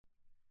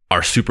Are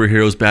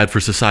superheroes bad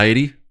for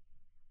society?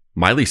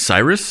 Miley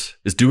Cyrus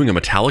is doing a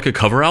Metallica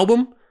cover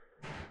album?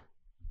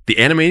 The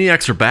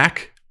Animaniacs are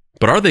back,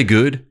 but are they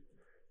good?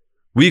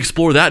 We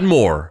explore that and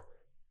more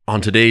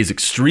on today's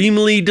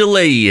extremely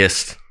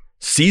delayest,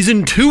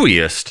 season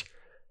 2-iest,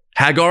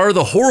 Hagar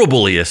the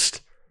Horribliest,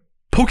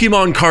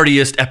 Pokemon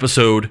Cardiest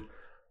episode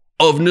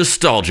of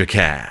Nostalgia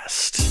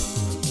Cast.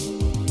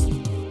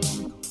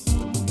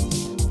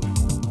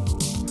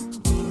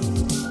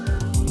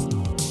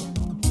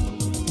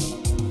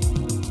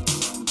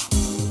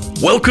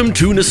 Welcome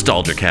to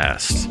Nostalgia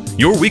Cast,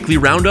 your weekly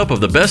roundup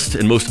of the best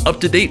and most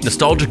up-to-date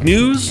nostalgic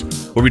news,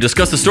 where we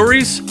discuss the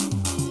stories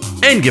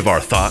and give our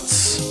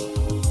thoughts.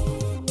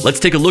 Let's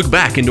take a look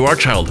back into our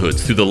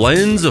childhoods through the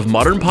lens of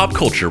modern pop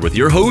culture with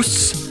your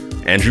hosts,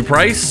 Andrew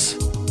Price,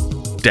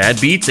 Dad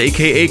Beats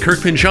aka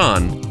Kirk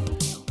Pinchon,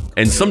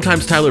 and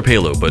sometimes Tyler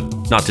Palo, but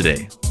not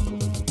today.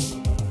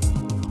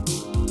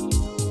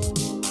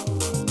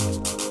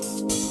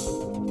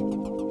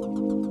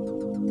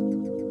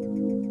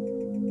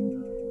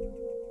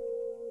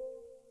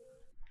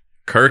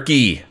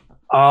 Kirky.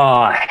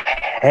 Oh,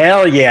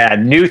 hell yeah.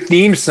 New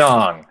theme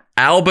song.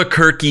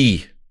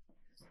 Albuquerque.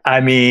 I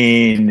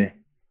mean,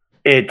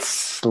 it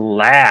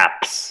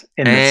slaps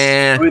in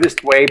the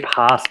smoothest way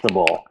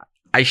possible.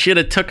 I should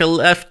have took a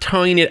left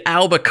turn at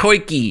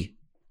Albuquerque.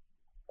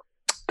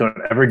 Don't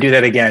ever do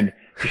that again.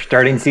 You're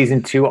starting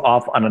season 2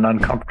 off on an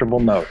uncomfortable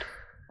note.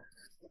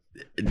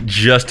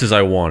 Just as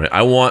I want it.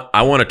 I want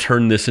to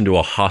turn this into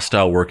a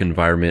hostile work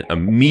environment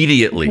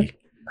immediately.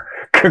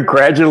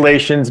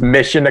 Congratulations,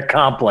 mission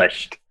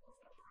accomplished.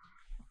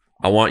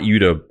 I want you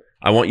to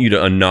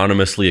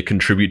anonymously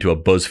contribute to a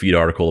BuzzFeed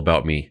article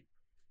about me.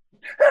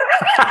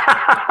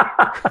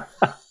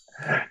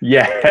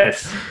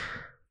 Yes.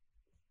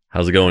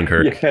 How's it going,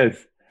 Kirk? Yes.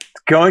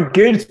 It's going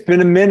good. It's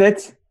been a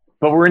minute,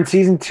 but we're in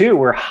season 2.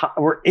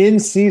 We're in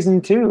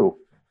season 2.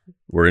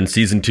 We're in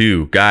season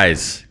 2.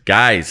 Guys.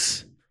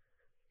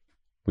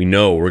 We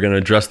know we're going to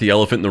address the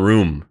elephant in the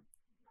room.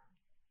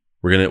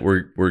 We're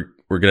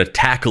going to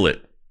tackle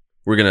it.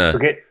 We're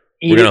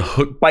gonna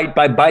hook bite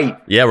by bite.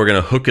 Yeah, we're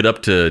gonna hook it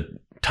up to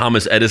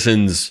Thomas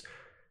Edison's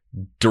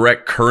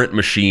direct current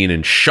machine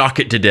and shock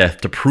it to death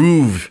to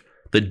prove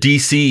that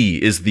DC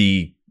is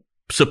the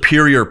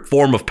superior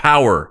form of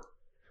power,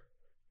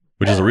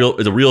 which is a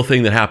real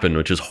thing that happened,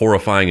 which is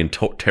horrifying and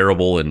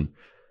terrible and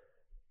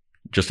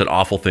just an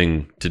awful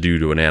thing to do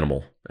to an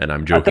animal. And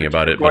I'm joking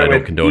about it, but I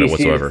don't condone it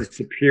whatsoever. Is the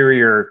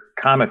superior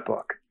comic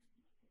book.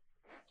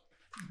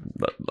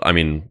 I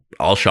mean,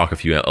 I'll shock a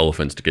few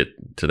elephants to get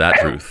to that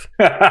truth.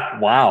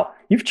 Wow,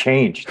 you've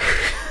changed.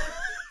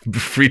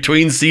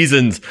 Between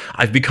seasons,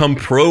 I've become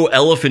pro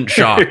elephant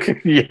shock.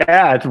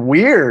 Yeah, it's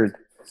weird.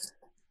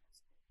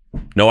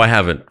 No, I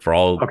haven't.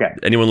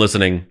 Anyone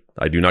listening,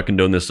 I do not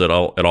condone this at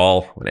all.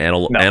 An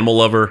animal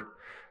lover.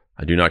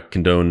 I do not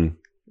condone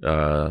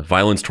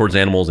violence towards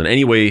animals in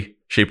any way,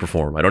 shape, or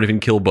form. I don't even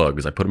kill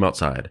bugs. I put them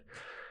outside.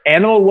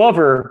 Animal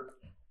lover,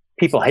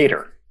 people hate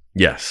her.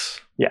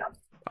 Yes. Yeah.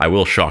 I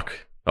will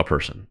shock a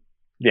person.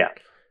 Yeah.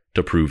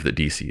 To prove that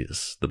DC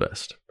is the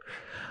best.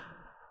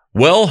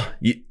 Well,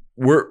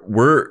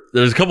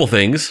 there's a couple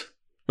things.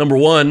 Number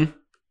one,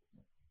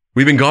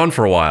 we've been gone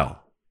for a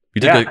while.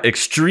 We took an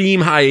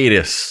extreme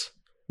hiatus.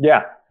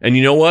 Yeah. And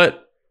you know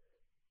what?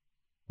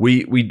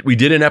 We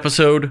did an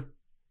episode,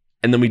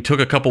 and then we took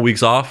a couple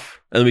weeks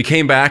off, and then we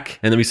came back,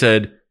 and then we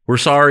said, we're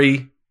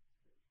sorry.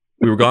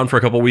 We were gone for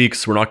a couple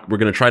weeks. We're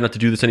going to try not to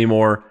do this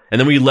anymore. And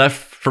then we left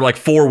for like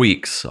 4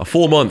 weeks, a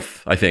full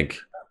month, I think.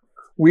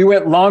 We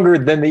went longer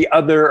than the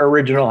other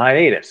original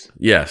hiatus.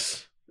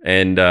 Yes.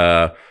 And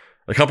a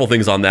couple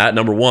things on that.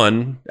 Number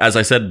one, as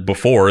I said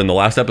before in the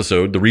last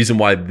episode, the reason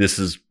why this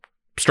is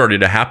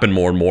started to happen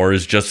more and more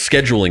is just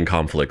scheduling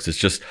conflicts. It's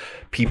just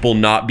people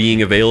not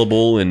being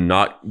available and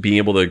not being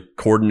able to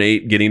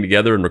coordinate getting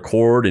together and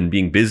record and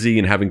being busy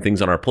and having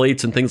things on our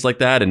plates and things like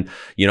that. And,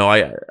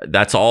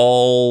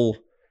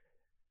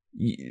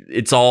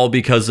 it's all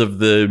because of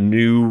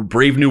the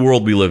brave new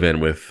world we live in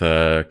with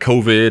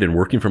COVID and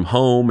working from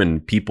home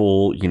and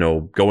people,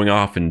 going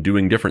off and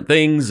doing different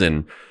things.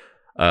 And,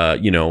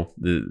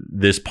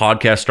 this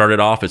podcast started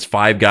off as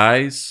 5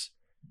 guys,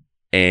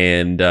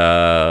 and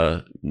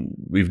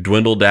we've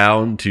dwindled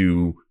down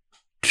to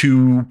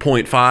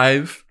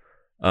 2.5.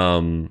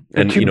 And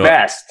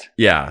best.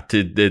 Yeah.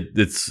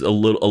 It's a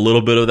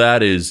little bit of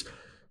that is,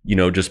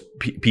 just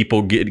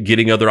people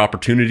getting other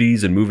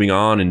opportunities and moving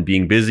on and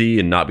being busy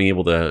and not being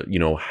able to,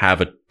 have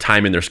a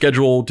time in their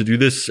schedule to do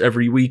this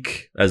every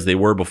week as they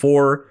were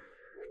before.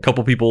 A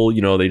couple people,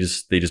 they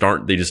just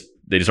aren't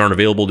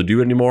available to do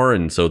it anymore.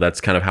 And so that's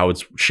kind of how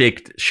it's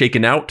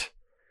shaken out.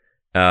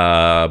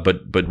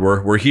 But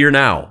we're here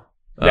now.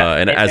 Yeah.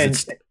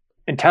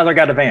 And Tyler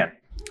got a van.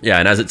 Yeah.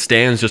 And as it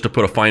stands, just to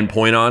put a fine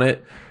point on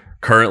it,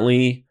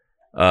 currently,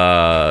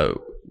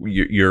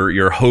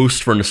 your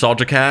host for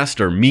Nostalgia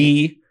Cast are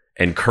me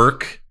and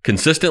Kirk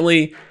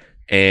consistently,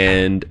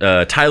 and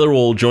Tyler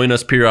will join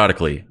us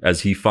periodically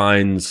as he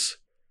finds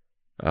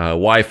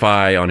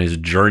Wi-Fi on his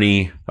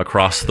journey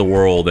across the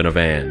world in a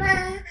van.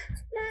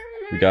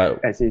 We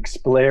got as he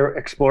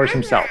explores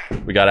himself.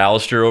 we got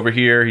Alistair over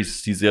here.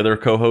 He's the other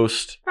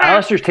co-host.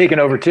 Alistair's taken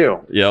over too.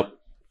 Yep.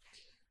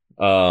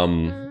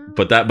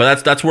 But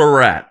that's where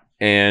we're at.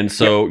 And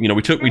so, you know,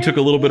 we took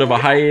a little bit of a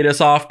hiatus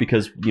off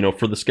because, you know,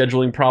 for the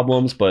scheduling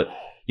problems, but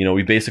you know,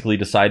 we basically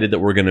decided that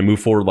we're going to move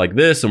forward like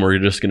this, and we're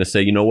just going to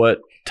say, you know what,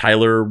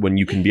 Tyler, when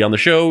you can be on the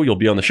show, you'll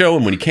be on the show,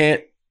 and when you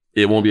can't,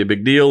 it won't be a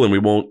big deal, and we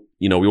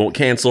won't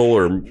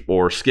cancel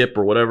or skip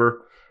or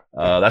whatever.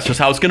 That's just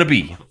how it's going to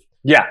be.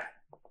 Yeah,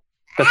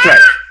 that's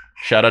right.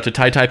 Shout out to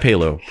Tai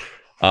Palo.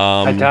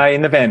 Tai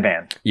in the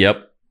van.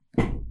 Yep.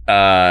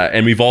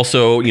 And we've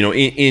also, you know,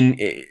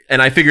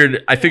 and I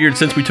figured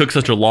since we took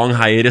such a long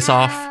hiatus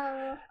off,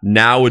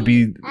 now would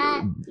be.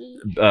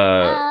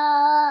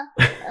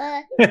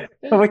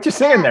 What you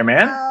singing there,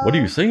 man? What are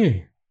you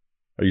singing?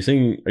 Are you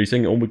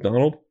singing Old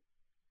MacDonald?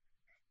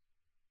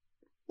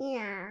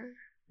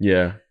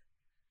 Yeah.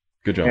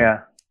 Good job. Yeah,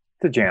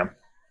 it's a jam.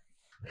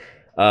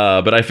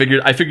 But I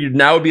figured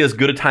now would be as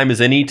good a time as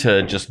any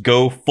to just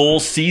go full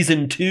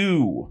season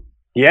 2.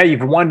 Yeah,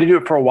 you've wanted to do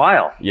it for a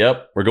while.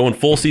 Yep, we're going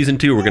full season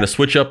 2. We're going to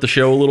switch up the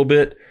show a little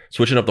bit,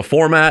 switching up the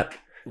format.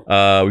 We've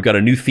got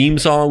a new theme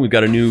song. We've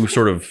got a new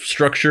sort of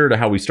structure to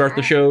how we start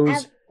the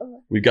shows.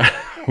 We got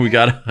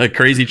a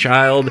crazy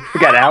child. We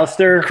got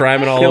Alistair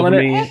crying all over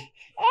me.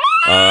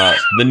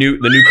 The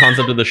new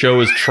concept of the show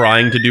is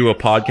trying to do a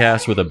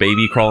podcast with a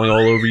baby crawling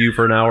all over you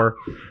for an hour.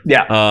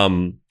 Yeah.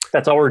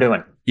 That's all we're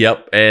doing.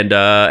 Yep, and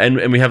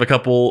we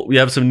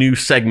have some new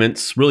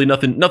segments. Really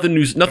nothing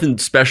new, nothing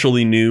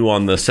specially new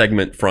on the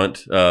segment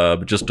front.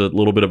 But just a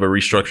little bit of a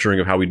restructuring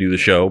of how we do the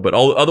show. But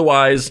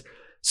otherwise,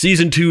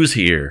 season 2 is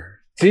here.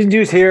 Season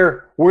 2 is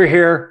here. We're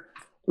here.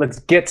 Let's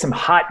get some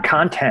hot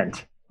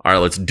content. All right,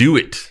 let's do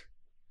it.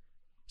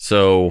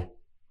 So,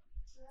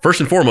 first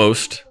and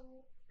foremost,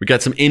 we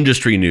got some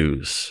industry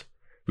news.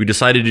 We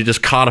decided to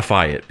just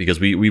codify it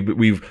because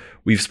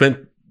we've spent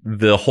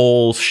the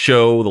whole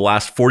show, the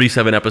last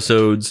 47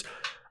 episodes,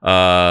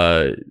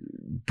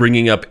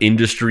 bringing up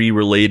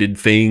industry-related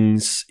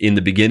things in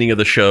the beginning of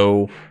the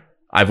show.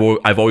 I've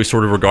always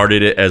sort of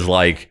regarded it as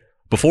like,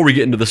 before we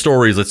get into the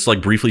stories, let's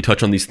like briefly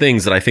touch on these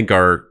things that I think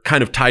are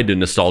kind of tied to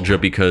nostalgia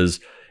because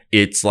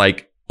it's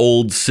like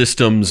old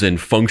systems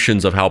and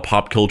functions of how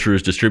pop culture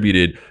is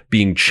distributed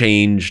being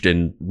changed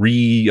and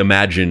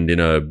reimagined in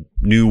a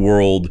new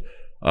world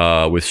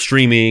with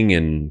streaming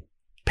and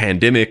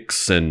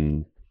pandemics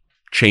and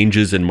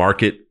changes in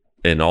market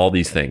and all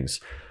these things.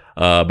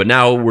 But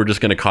now we're just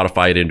going to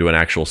codify it into an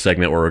actual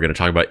segment where we're going to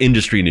talk about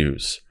industry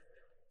news.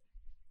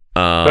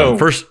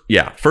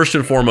 First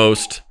and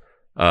foremost,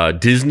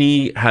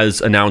 Disney has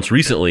announced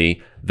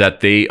recently that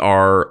they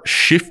are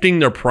shifting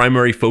their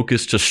primary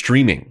focus to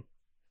streaming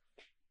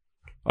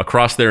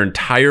across their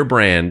entire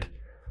brand,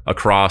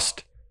 across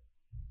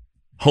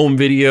home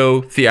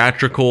video,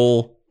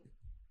 theatrical,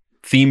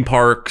 theme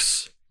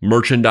parks,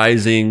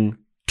 merchandising,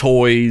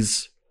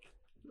 toys,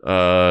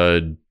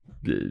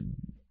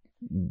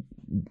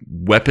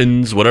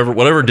 weapons,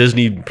 whatever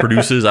Disney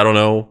produces. I don't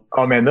know.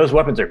 Oh man, those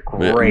weapons are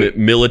great.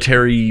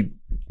 Military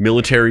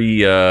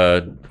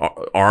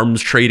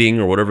arms trading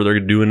or whatever they're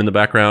doing in the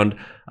background.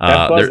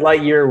 That Buzz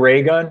Lightyear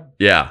ray gun.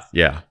 Yeah.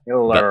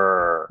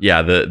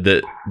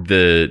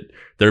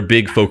 Their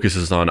big focus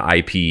is on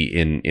IP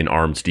in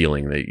arms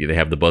dealing. They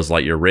have the Buzz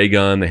Lightyear ray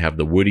gun. They have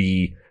the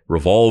Woody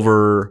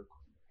revolver.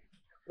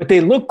 But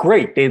they look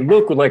great. They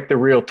look like the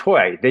real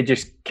toy. They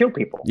just kill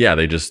people. Yeah,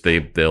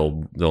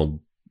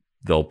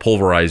 they'll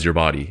pulverize your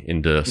body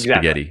into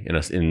spaghetti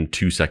in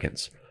 2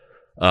 seconds.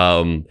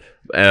 But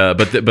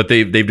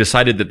they've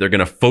decided that they're going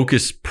to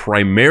focus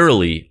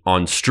primarily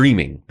on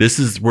streaming. This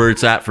is where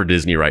it's at for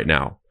Disney right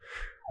now,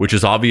 which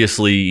is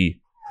obviously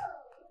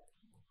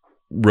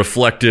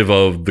reflective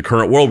of the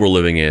current world we're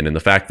living in and the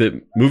fact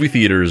that movie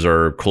theaters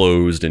are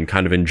closed and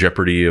kind of in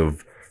jeopardy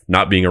of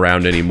not being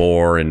around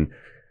anymore, and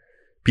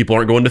people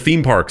aren't going to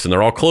theme parks and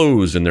they're all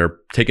closed and they're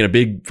taking a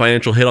big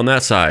financial hit on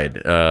that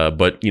side.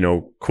 But, you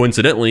know,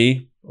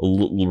 coincidentally,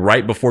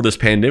 right before this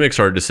pandemic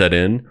started to set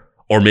in,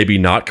 or maybe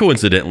not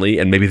coincidentally,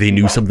 and maybe they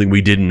knew something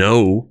we didn't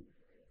know.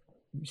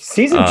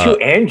 Season 2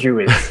 Andrew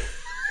is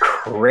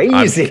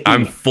crazy.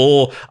 I'm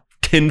full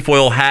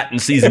tinfoil hat in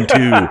season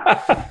 2.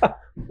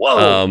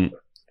 Whoa.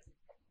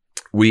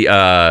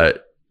 My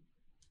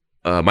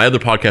other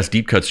podcast,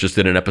 Deep Cuts, just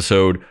did an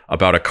episode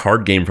about a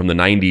card game from the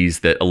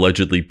 90s that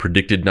allegedly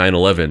predicted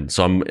 9/11.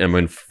 So I'm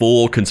in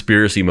full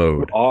conspiracy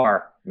mode. You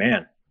are,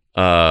 man.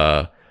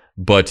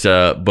 But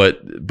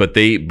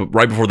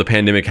right before the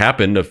pandemic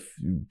happened, a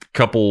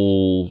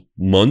couple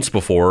months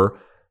before,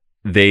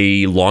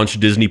 they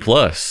launched Disney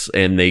Plus,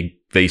 and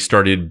they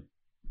started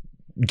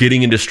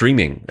getting into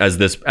streaming as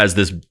this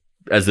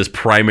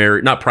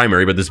primary, not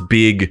primary, but this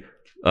big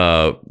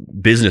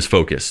business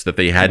focus that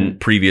they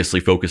hadn't previously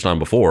focused on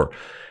before.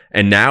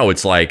 And now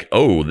it's like,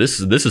 oh, this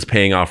is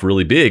paying off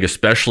really big,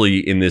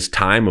 especially in this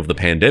time of the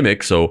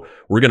pandemic. So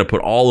we're going to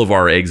put all of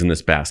our eggs in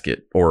this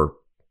basket, or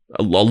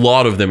a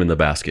lot of them in the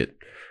basket.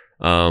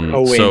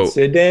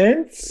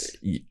 Coincidence?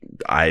 So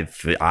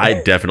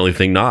I definitely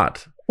think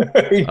not.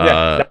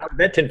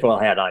 That tinfoil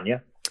hat on you.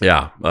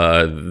 Yeah.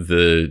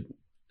 The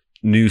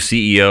new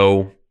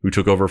CEO who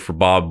took over for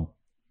Bob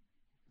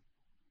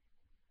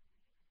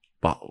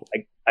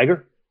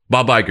Iger?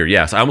 Bob Iger,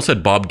 yes. I almost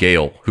said Bob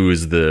Gale, who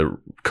is the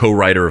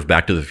co-writer of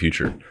Back to the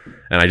Future.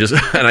 And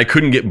I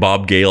couldn't get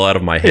Bob Gale out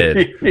of my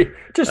head.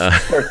 Just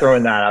start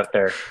throwing that out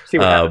there. See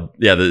what happens.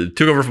 Yeah,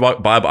 took over for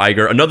Bob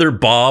Iger. Another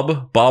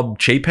Bob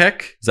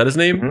Chapek. Is that his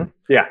name? Mm-hmm.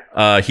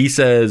 Yeah. He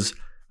says,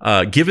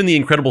 given the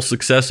incredible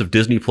success of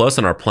Disney Plus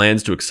and our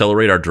plans to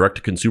accelerate our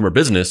direct-to-consumer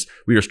business,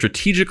 we are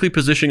strategically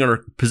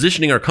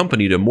positioning our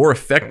company to more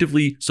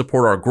effectively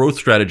support our growth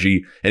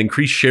strategy and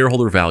increase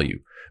shareholder value.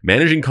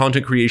 Managing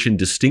content creation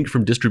distinct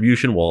from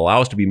distribution will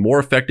allow us to be more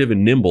effective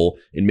and nimble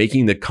in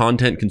making the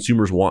content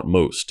consumers want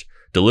most,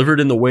 delivered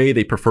in the way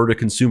they prefer to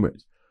consume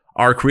it.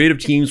 Our creative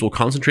teams will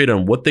concentrate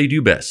on what they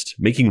do best,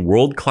 making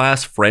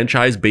world-class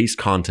franchise-based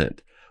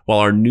content, while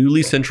our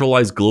newly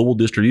centralized global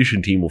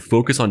distribution team will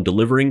focus on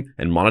delivering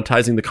and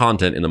monetizing the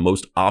content in the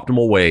most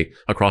optimal way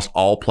across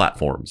all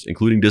platforms,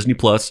 including Disney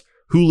Plus,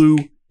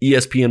 Hulu,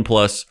 ESPN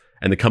Plus,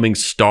 and the coming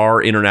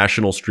Star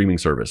International streaming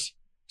service.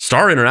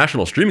 Star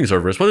International streaming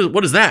service?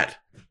 What is that?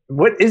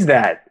 What is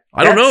that?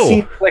 I don't know. That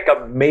seems like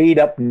a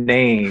made-up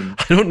name.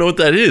 I don't know what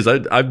that is.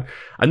 I've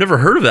never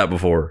heard of that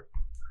before.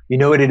 You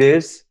know what it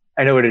is?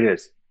 I know what it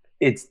is.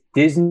 It's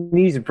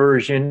Disney's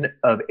version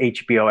of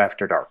HBO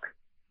After Dark.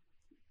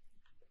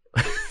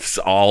 It's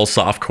all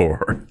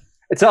softcore.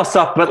 It's all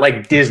soft, but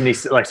like Disney,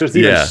 like so it's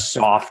even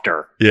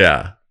softer.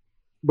 Yeah.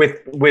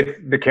 With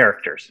the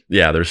characters.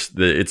 Yeah,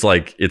 it's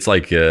like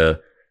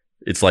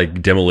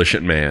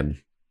Demolition Man.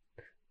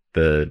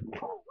 The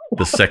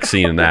sex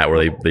scene in that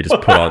where they just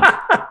put on.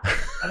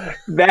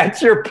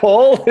 That's your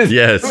poll?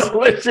 Yes.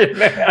 Demolition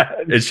Man.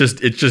 It's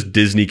just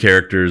Disney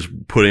characters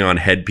putting on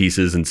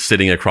headpieces and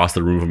sitting across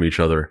the room from each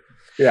other.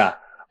 Yeah.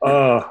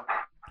 Oh,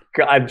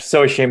 God, I'm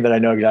so ashamed that I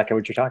know exactly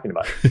what you're talking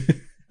about.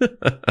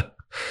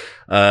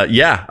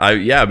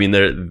 I mean,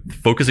 they're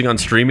focusing on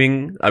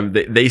streaming.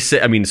 They say,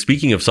 I mean,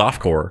 speaking of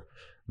softcore,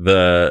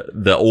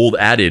 the old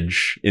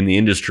adage in the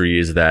industry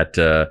is that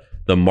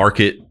the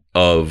market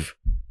of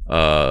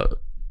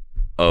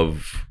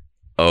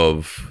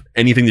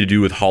anything to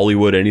do with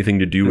Hollywood, anything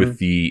to do with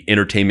the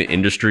entertainment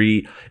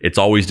industry, it's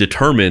always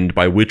determined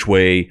by which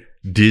way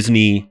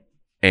Disney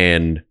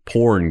and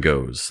porn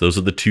goes. Those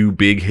are the two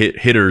big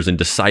hitters in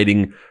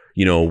deciding,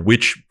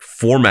 which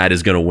format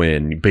is going to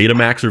win,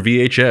 Betamax or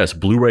VHS,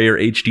 Blu-ray or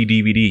HD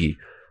DVD.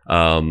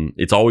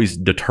 It's always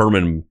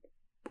determined,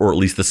 or at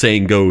least the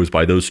saying goes,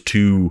 by those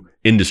two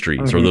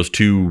industries or those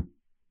two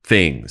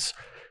things.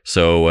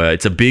 So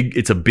it's a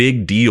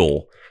big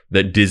deal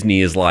that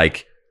Disney is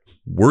like,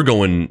 we're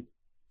doubling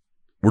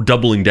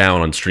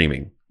down on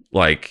streaming.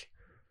 Like,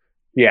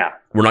 yeah,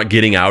 we're not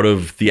getting out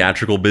of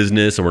theatrical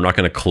business and we're not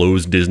going to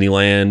close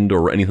Disneyland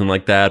or anything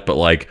like that. But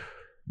like,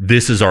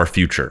 this is our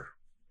future.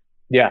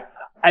 Yeah.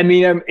 I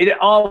mean, it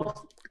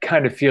all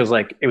kind of feels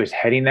like it was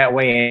heading that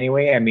way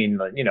anyway. I mean,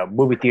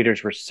 movie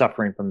theaters were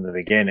suffering from the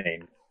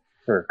beginning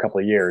for a couple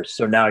of years.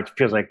 So now it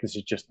feels like this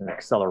is just an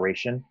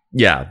acceleration.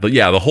 Yeah. But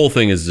yeah, the whole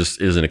thing is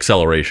an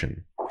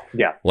acceleration.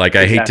 Yeah. Like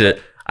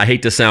exactly. I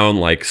hate to sound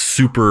like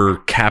super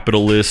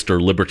capitalist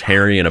or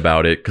libertarian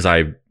about it, because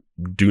I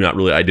do not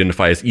really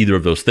identify as either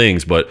of those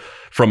things. But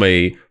from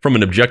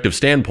an objective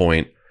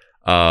standpoint,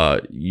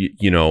 not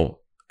in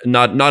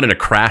a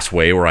crass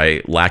way where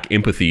I lack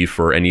empathy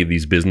for any of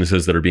these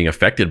businesses that are being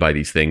affected by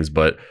these things,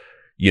 but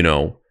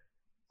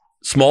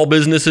small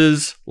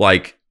businesses,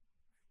 like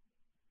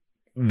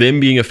them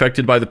being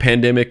affected by the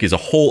pandemic is a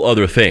whole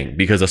other thing,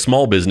 because a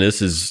small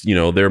business is,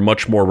 they're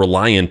much more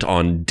reliant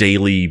on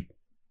daily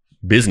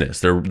business.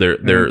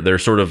 They're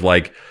sort of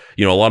like,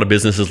 a lot of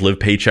businesses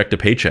live paycheck to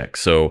paycheck.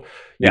 So,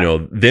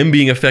 them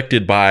being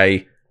affected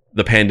by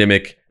the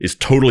pandemic is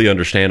totally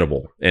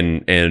understandable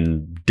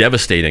and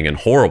devastating and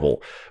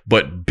horrible.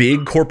 But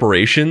big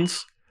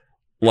corporations,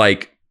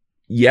 like,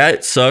 yeah,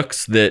 it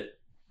sucks that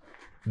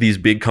these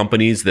big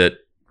companies that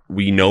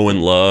we know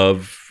and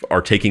love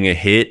are taking a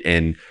hit,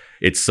 and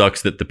it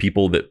sucks that the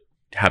people that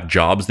have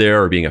jobs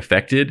there are being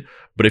affected.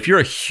 But if you're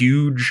a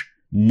huge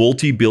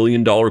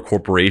multi-billion-dollar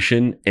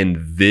corporation and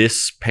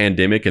this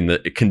pandemic and the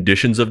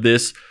conditions of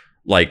this,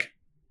 like,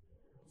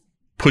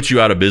 puts you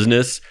out of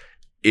business,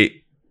 it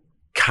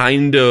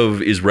kind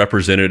of is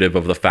representative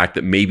of the fact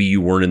that maybe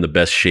you weren't in the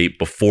best shape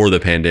before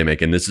the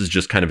pandemic, and this is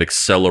just kind of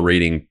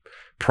accelerating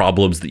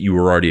problems that you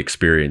were already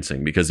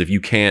experiencing. Because if you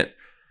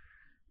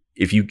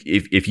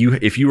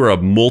are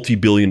a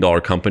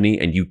multi-billion-dollar company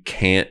and you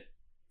can't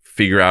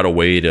figure out a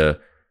way to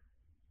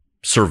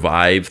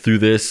survive through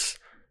this,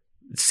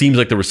 it seems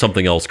like there was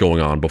something else going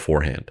on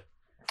beforehand.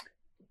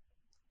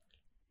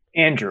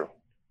 Andrew,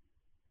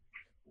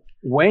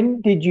 when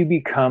did you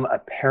become a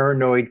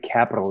paranoid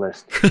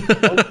capitalist? Who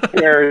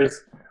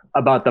cares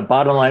about the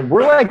bottom line?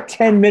 We're like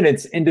 10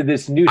 minutes into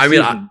this new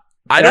season.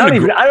 I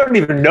don't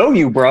even know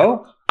you,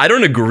 bro. I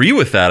don't agree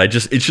with that.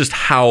 It's just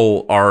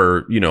how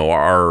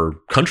our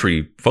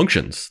country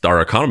functions,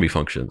 our economy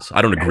functions.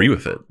 I don't agree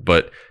with it,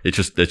 but it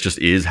just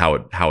is how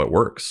it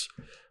works.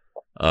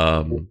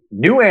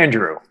 New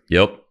Andrew.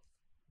 Yep.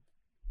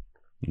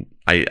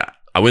 I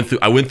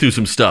went through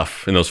some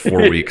stuff in those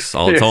 4 weeks.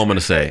 That's all I'm going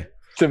to say.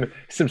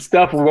 Some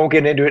stuff. We won't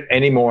get into it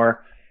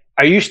anymore.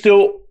 Are you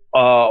still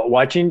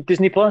watching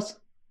Disney Plus?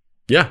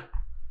 Yeah.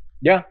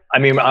 Yeah. I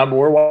mean,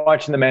 we're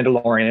watching The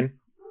Mandalorian.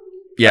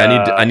 Yeah,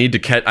 I need to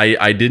catch.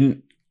 I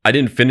didn't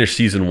finish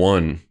season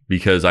 1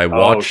 because I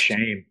watched. Oh,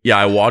 shame. Yeah,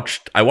 I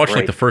watched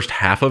like the first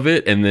half of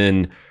it, and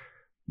then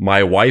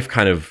my wife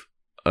kind of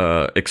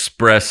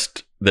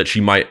expressed that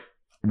she might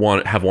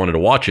have wanted to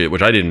watch it,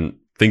 which I didn't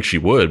think she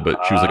would, but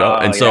she was like, "Oh,"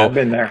 and so I've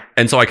been there.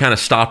 And so I kind of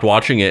stopped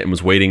watching it and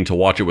was waiting to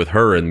watch it with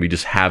her, and we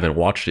just haven't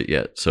watched it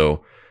yet.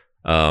 So,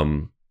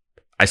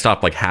 I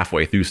stopped like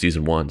halfway through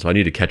season 1, so I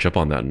need to catch up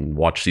on that and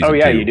watch season 2. Oh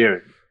yeah, you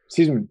do.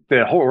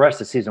 The whole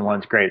rest of season 1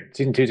 is great.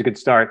 Season 2 is a good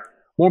start.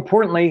 More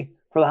importantly,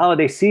 for the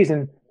holiday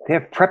season, they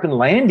have Prep and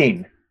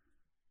Landing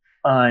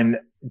on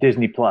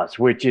Disney Plus,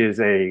 which is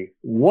a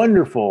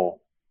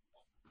wonderful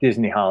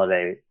Disney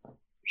holiday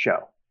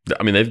show.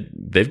 I mean,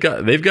 they've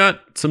got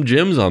some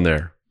gems on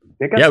there.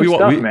 They got some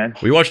stuff, man.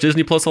 We watch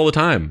Disney Plus all the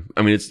time.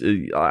 I mean,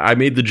 I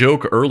made the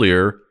joke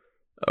earlier,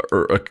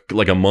 or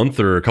like a month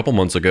or a couple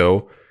months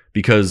ago,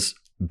 because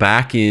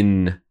back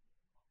in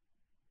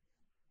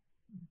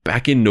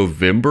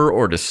November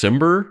or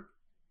December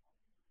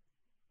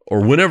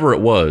or whenever it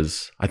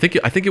was, I think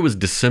it was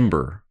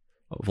December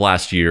of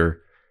last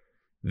year,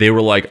 they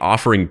were like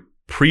offering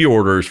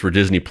pre-orders for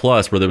Disney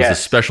Plus where there was a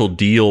special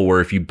deal where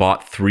if you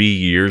bought 3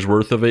 years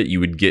worth of it, you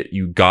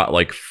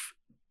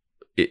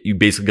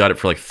basically got it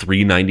for like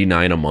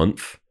 $3.99 a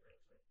month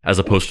as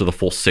opposed to the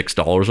full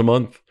 $6 a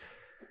month.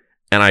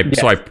 And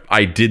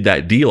I did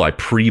that deal. I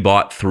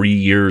pre-bought 3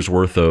 years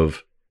worth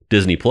of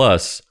Disney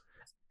Plus.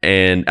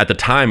 And at the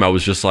time I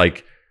was just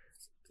like,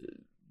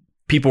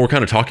 people were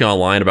kind of talking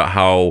online about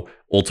how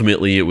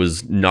ultimately it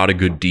was not a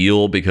good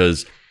deal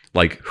because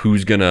like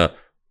who's going to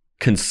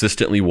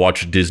consistently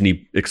watch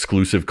Disney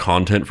exclusive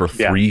content for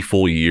 3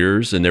 full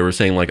years? And they were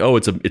saying like, oh,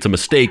 it's a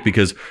mistake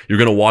because you're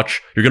going to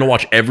watch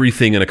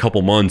everything in a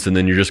couple months and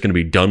then you're just going to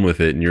be done with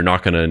it and you're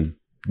not going to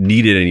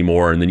need it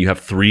anymore. And then you have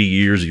 3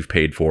 years you've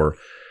paid for.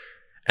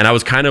 And I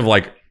was kind of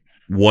like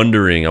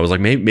wondering, I was like,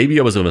 maybe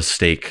it was a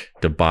mistake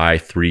to buy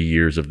 3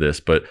 years of this.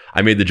 But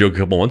I made the joke a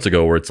couple months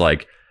ago where it's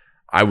like,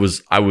 I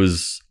was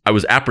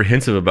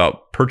apprehensive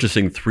about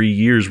purchasing 3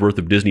 years worth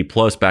of Disney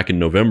Plus back in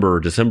November or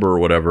December or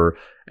whatever.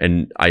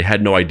 And I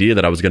had no idea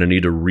that I was going to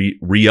need to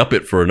re-up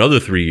it for another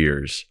 3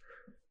 years.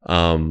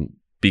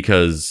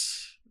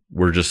 Because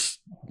we're just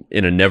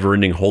in a never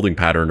ending holding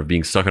pattern of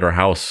being stuck at our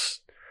house.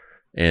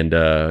 And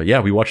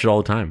we watch it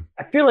all the time.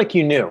 I feel like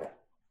you knew.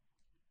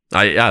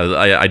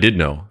 I did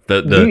know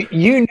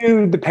you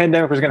knew the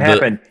pandemic was going to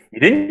happen. You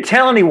didn't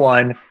tell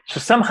anyone, so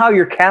somehow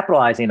you're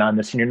capitalizing on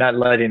this and you're not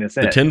letting us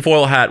in. The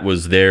tinfoil hat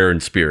was there in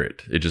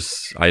spirit. It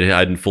just I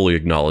hadn't fully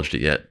acknowledged it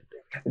yet.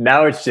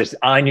 Now it's just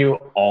on you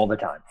all the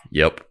time.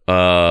 Yep.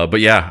 But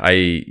yeah,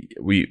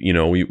 we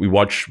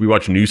watch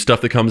new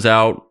stuff that comes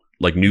out,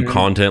 like new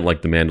content,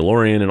 like The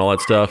Mandalorian and all that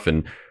stuff,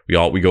 and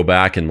we go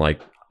back and like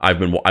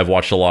I've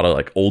watched a lot of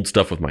like old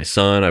stuff with my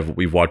son.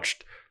 We've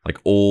watched like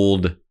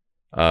old.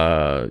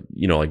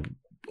 Like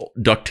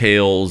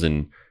DuckTales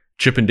and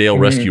Chip and Dale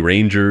Rescue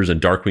Rangers and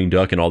Darkwing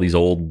Duck and all these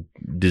old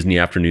Disney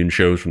afternoon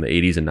shows from the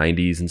 80s and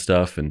 90s and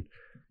stuff. And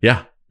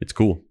yeah, it's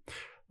cool.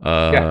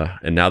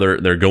 And now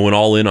they're going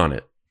all in on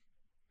it.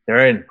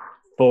 They're in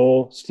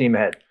full steam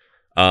ahead.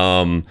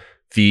 The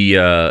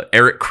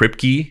Eric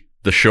Kripke,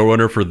 the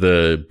showrunner for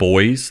The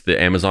Boys, the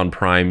Amazon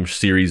Prime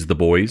series The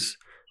Boys,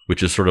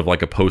 which is sort of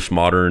like a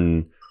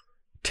postmodern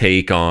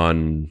take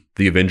on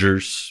the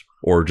Avengers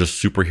or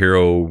just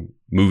superhero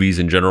movies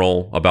in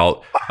general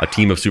about a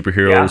team of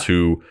superheroes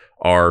who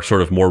are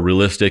sort of more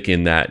realistic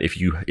in that if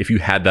you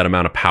had that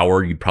amount of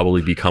power, you'd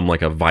probably become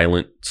like a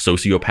violent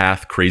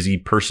sociopath, crazy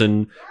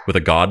person with a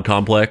god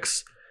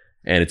complex.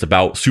 And it's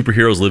about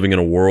superheroes living in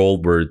a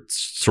world where it's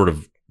sort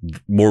of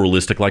more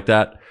realistic like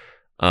that,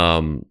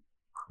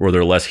 where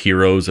they're less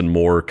heroes and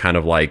more kind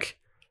of like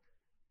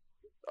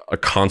a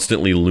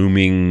constantly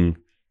looming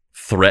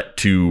threat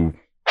to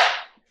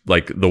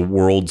like the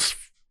world's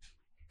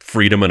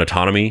freedom and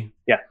autonomy.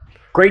 Yeah.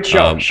 Great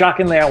show.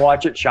 Shockingly, I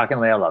watch it.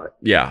 Shockingly, I love it.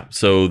 Yeah.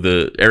 So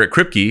the Eric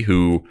Kripke,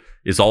 who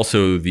is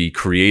also the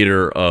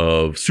creator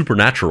of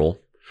Supernatural,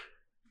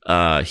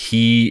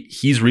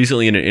 he's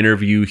recently in an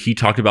interview, he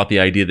talked about the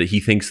idea that he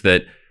thinks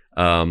that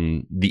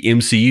the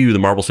MCU, the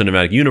Marvel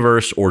Cinematic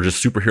Universe, or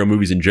just superhero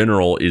movies in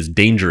general is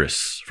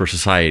dangerous for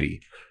society.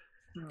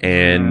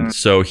 And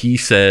so he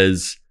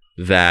says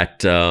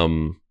that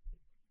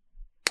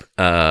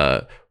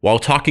while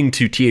talking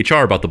to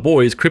THR about The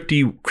Boys,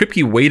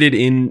 Kripke waded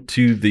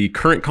into the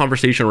current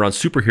conversation around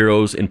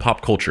superheroes in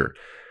pop culture.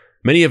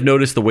 Many have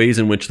noticed the ways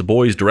in which The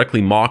Boys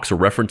directly mocks or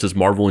references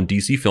Marvel and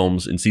DC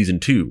films in season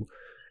 2.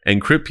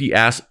 And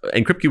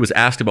Kripke was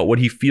asked about what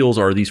he feels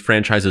are these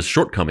franchises'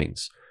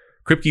 shortcomings.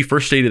 Kripke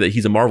first stated that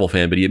he's a Marvel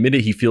fan, but he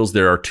admitted he feels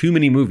there are too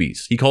many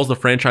movies. He calls the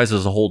franchise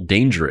as a whole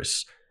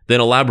dangerous, then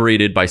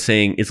elaborated by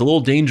saying it's a little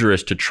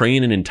dangerous to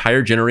train an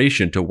entire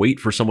generation to wait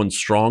for someone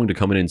strong to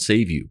come in and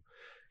save you.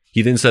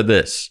 He then said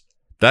this,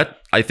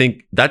 I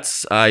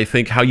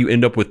think how you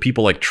end up with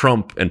people like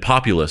Trump and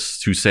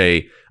populists who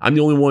say, I'm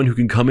the only one who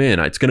can come in.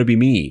 It's going to be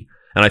me.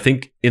 And I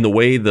think in the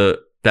way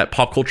that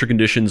pop culture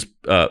conditions,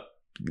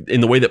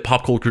 in the way that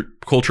pop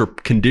culture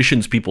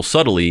conditions people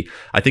subtly,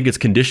 I think it's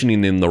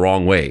conditioning them the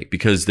wrong way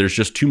because there's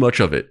just too much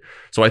of it.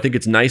 So I think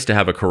it's nice to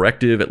have a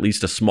corrective, at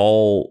least a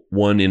small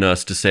one in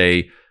us to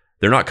say,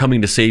 they're not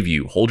coming to save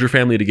you. Hold your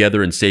family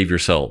together and save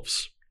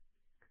yourselves.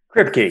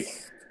 Kripke,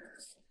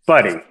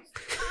 buddy.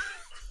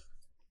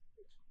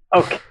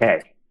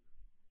 Okay.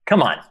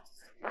 Come on.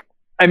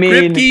 I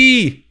mean,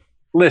 Kripke!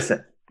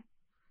 Listen,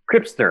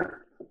 Kripster,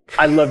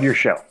 I love your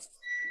show.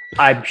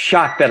 I'm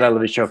shocked that I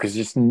love the show because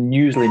it's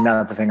usually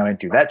not the thing I'm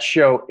into. That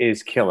show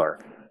is killer.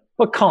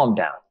 But calm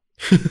down.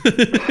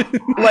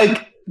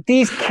 Like,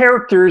 these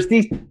characters,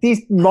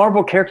 these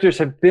Marvel characters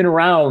have been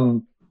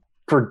around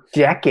for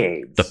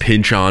decades. The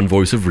pinch-on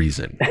voice of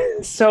reason.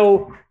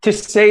 So to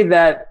say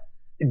that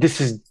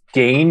this is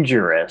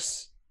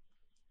dangerous,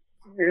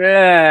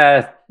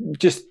 I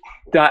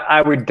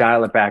would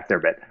dial it back there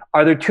a bit.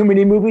 Are there too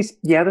many movies?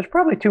 Yeah, there's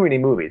probably too many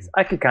movies.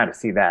 I could kind of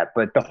see that.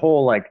 But the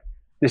whole, like,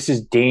 this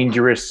is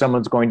dangerous,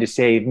 someone's going to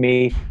save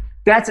me.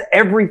 That's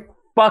every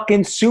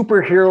fucking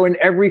superhero in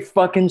every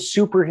fucking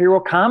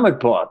superhero comic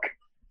book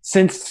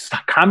since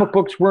comic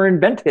books were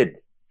invented.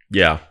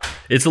 Yeah.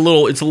 It's a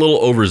little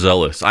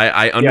overzealous.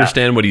 I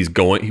understand what he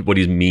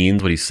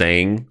means, what he's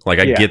saying. Like,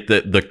 I get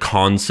the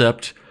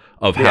concept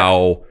of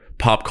how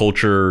pop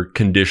culture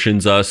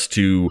conditions us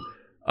to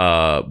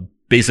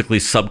basically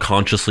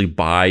subconsciously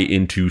buy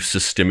into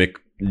systemic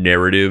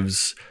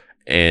narratives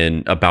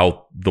and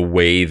about the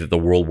way that the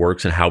world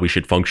works and how we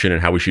should function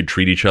and how we should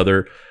treat each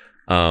other.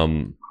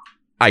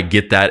 I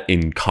get that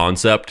in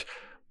concept,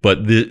 but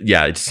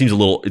it seems a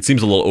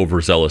little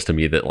overzealous to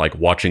me that like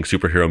watching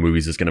superhero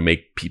movies is going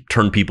to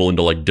turn people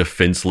into like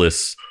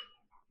defenseless,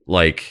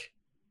 like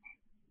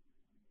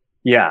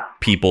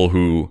people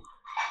who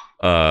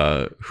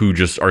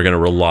just are going to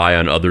rely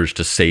on others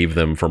to save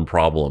them from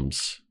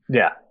problems.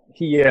 Yeah,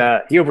 he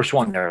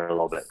overswung there a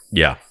little bit.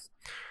 Yeah.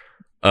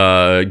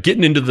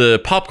 Getting into the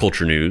pop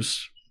culture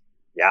news.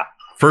 Yeah.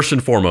 First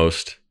and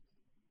foremost,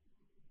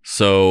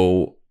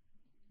 so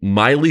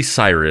Miley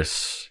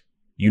Cyrus,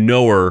 you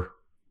know her,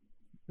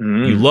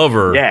 you love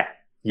her. Yeah.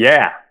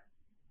 Yeah.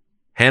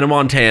 Hannah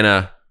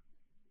Montana,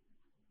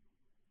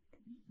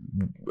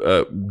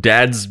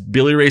 dad's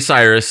Billy Ray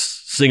Cyrus,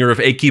 singer of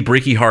Achy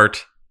Breaky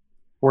Heart.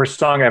 Worst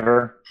song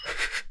ever.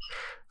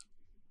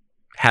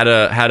 Had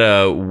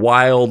a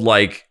wild,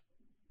 like,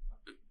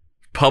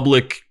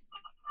 public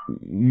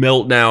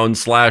meltdown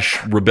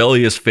 /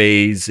 rebellious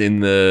phase in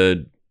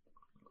the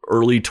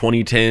early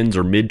 2010s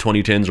or mid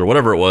 2010s or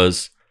whatever it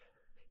was.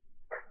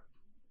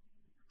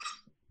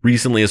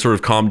 Recently has sort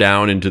of calmed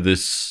down into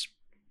this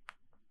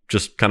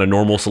just kind of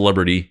normal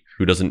celebrity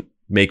who doesn't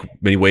make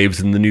many waves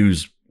in the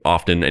news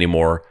often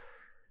anymore.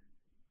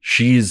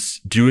 She's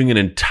doing an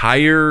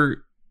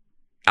entire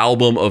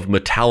album of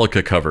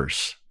Metallica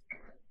covers.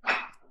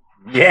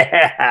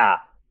 Yeah.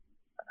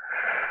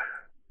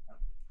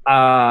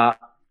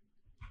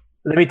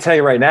 Let me tell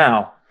you right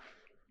now,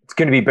 it's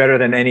going to be better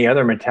than any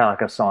other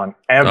Metallica song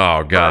ever.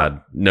 Oh,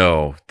 God.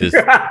 No.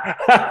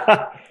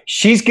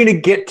 She's going to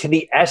get to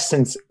the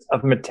essence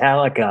of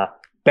Metallica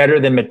better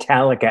than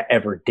Metallica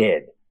ever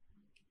did.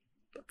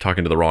 I'm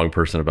talking to the wrong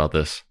person about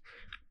this.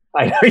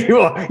 I know you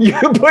are. You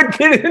put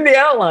it in the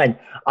outline.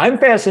 I'm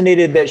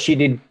fascinated that she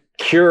did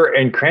Cure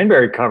and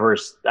Cranberry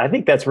covers. I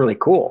think that's really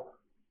cool.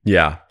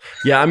 Yeah.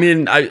 Yeah, I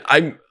mean,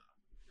 I'm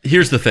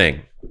here's the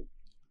thing.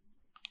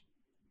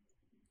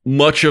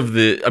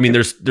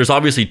 There's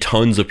obviously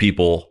tons of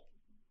people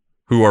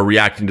who are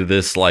reacting to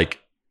this like,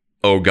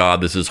 oh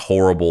God, this is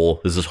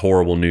horrible. This is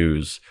horrible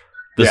news.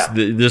 This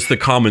is the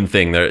common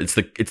thing there. It's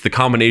the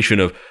combination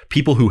of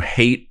people who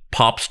hate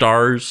pop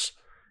stars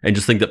and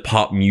just think that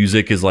pop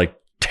music is like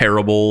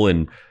terrible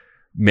and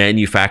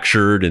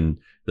manufactured, and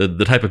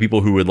the type of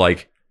people who would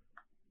like,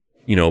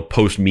 you know,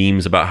 post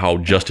memes about how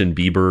Justin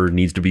Bieber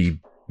needs to be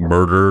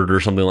murdered or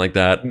something like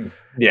that.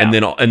 Yeah.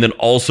 And then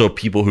also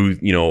people who,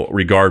 you know,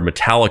 regard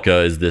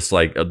Metallica as this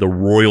like the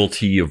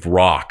royalty of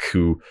rock,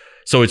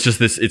 so it's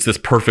this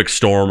perfect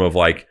storm of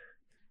like,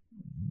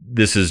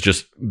 this is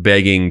just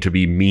begging to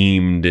be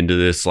memed into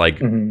this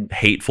like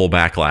hateful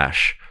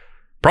backlash,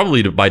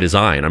 probably by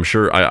design. I'm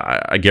sure,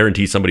 I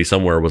guarantee somebody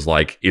somewhere was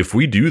like, if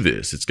we do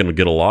this, it's going to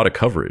get a lot of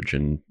coverage,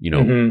 and you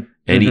know,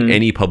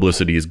 any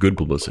publicity is good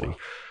publicity.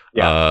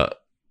 Yeah.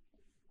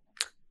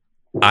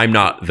 I'm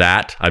not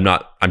that. I'm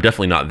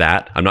definitely not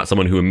that. I'm not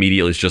someone who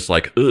immediately is just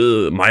like,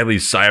 ugh, Miley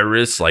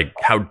Cyrus, like,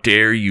 how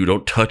dare you?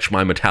 Don't touch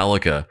my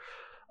Metallica.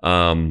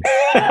 But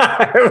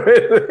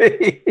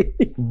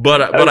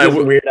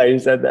weird how you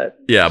said that.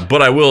 Yeah,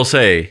 but I will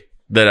say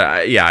that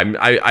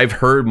I've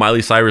heard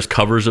Miley Cyrus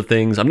covers of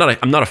things. I'm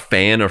not a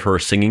fan of her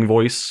singing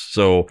voice,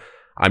 so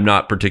I'm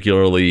not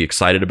particularly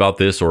excited about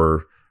this,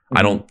 or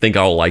I don't think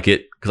I'll like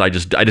it because I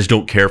just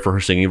don't care for her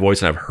singing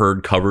voice, and I've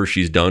heard covers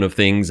she's done of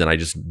things, and I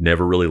just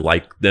never really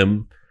liked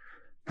them.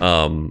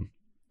 Let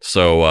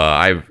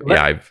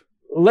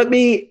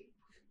me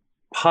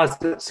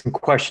posit some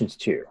questions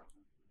to you,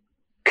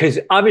 because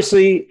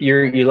obviously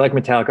you like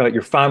Metallica,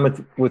 you're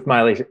fine with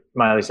Miley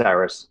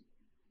Cyrus.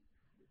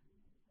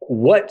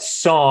 What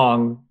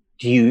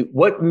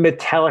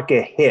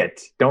Metallica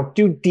hit? Don't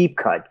do deep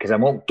cut because I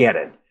won't get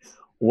it.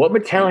 What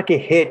Metallica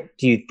hit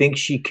do you think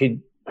she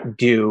could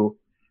do,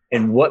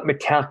 and what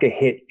Metallica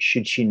hit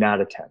should she not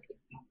attempt?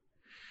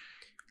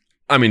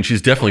 I mean,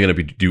 she's definitely going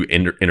to do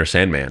Inner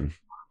Sandman.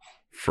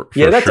 For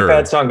that's sure. A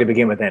bad song to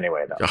begin with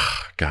anyway, though.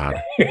 Oh,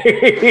 God.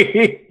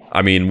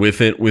 I mean,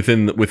 within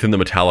the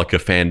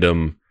Metallica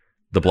fandom,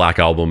 the Black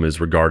Album is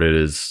regarded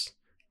as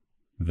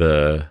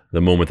the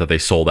moment that they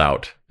sold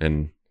out,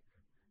 and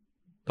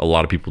a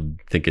lot of people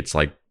think it's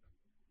like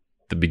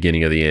the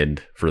beginning of the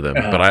end for them.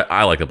 But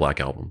I like the Black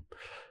Album.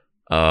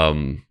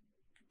 But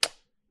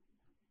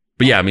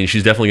yeah, I mean,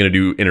 she's definitely going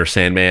to do Inner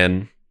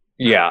Sandman.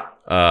 Yeah.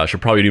 She'll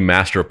probably do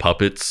Master of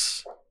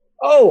Puppets.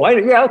 Oh, I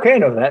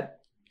know that.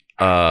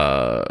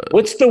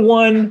 What's the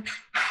one?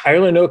 I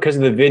only know because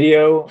of the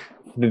video.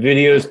 The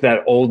video's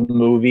that old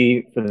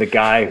movie for the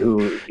guy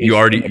who you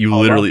already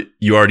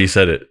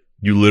said it.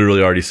 You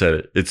literally already said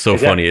it. It's so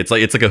funny. It's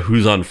like a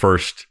who's on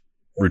first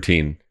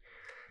routine.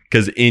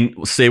 Because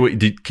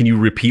can you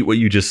repeat what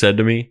you just said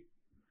to me?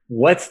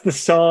 What's the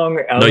song?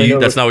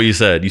 That's not what you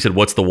said. You said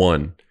what's the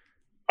one?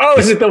 Oh,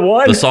 is it the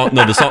one?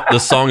 The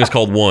song is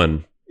called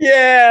One.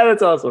 Yeah,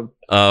 that's awesome.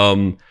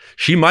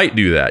 She might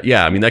do that.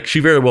 Yeah, I mean, she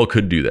very well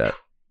could do that.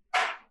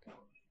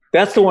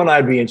 That's the one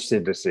I'd be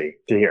interested to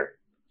hear.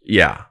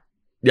 Yeah.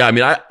 Yeah, I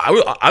mean,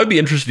 I would be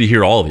interested to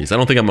hear all of these. I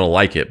don't think I'm going to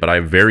like it, but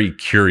I'm very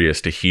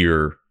curious to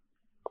hear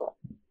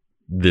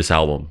this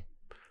album.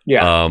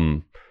 Yeah.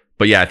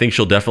 But yeah, I think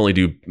she'll definitely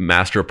do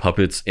Master of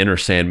Puppets, Inner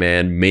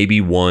Sandman,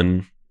 maybe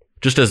One,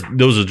 just as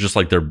those are just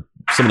like some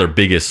of their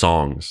biggest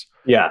songs.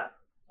 Yeah.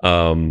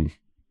 And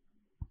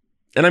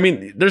I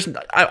mean,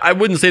 I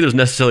wouldn't say there's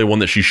necessarily one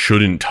that she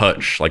shouldn't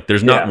touch. Like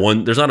there's not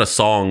a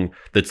song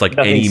that's like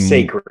nothing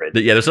sacred.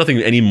 There's nothing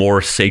any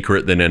more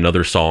sacred than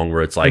another song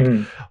where it's like,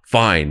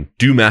 fine,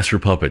 do Master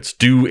of Puppets,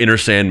 do Inner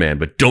Sandman,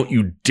 but don't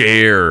you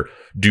dare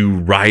do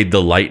Ride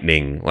the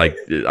Lightning. Like,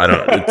 I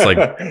don't know. It's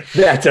like,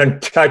 that's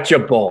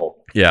untouchable.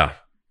 Yeah.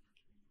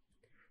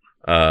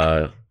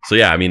 So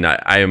yeah, I mean,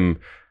 I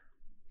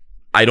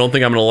don't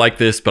think I'm going to like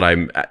this, but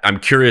I'm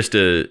curious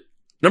to,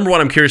 number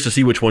one, I'm curious to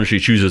see which one she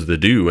chooses to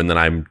do, and then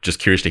I'm just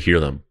curious to hear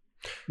them.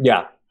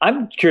 Yeah,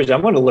 I'm curious. I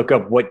want to look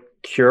up what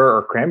Cure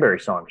or Cranberry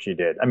song she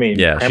did. I mean,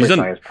 yeah, Cranberry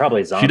song is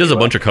probably Zombie. She does a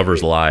bunch of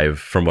covers live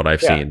from what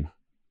I've seen.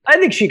 I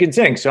think she can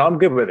sing, so I'm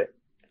good with it.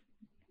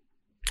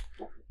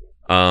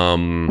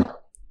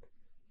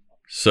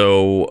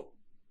 So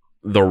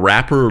the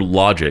rapper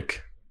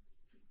Logic.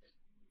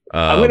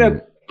 I'm going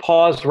to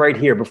pause right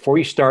here before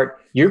you start.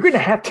 You're going to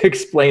have to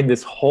explain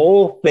this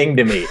whole thing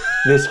to me.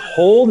 This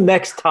whole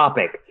next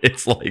topic.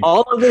 It's like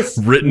all of this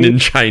written in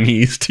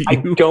Chinese to you. I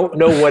don't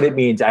know what it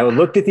means. I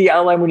looked at the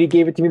outline when you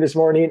gave it to me this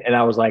morning, and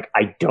I was like,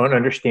 I don't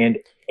understand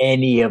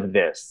any of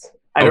this.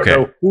 I don't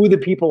know who the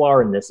people are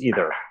in this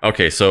either.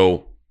 Okay,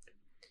 so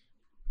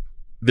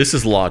this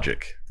is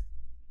Logic.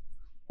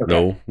 Okay.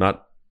 No,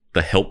 not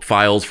the help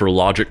files for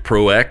Logic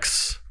Pro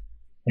X.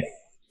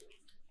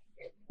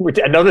 Which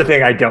another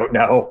thing I don't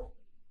know.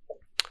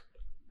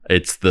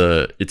 It's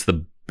the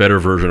better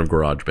version of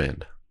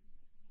GarageBand.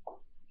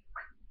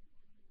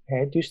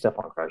 Hey, I do stuff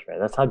on GarageBand.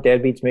 That's how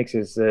Dad Beats makes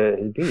his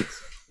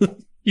beats.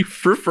 You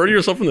refer to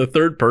yourself in the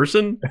third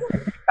person?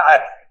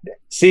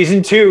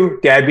 Season 2,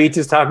 Dad Beats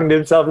is talking to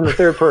himself in the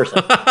third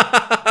person.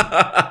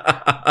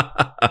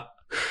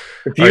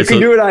 If you can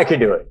do it, I can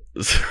do it.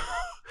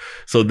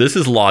 So this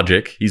is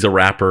Logic. He's a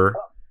rapper.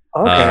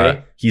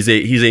 Okay. He's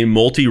a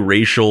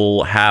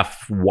multiracial,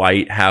 half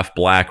white, half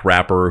black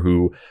rapper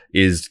who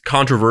is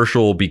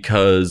controversial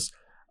because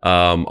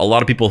a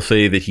lot of people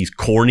say that he's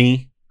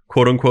corny,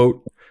 quote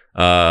unquote.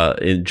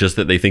 Just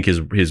that they think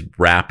his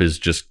rap is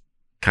just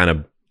kind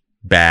of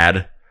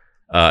bad.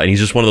 And he's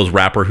just one of those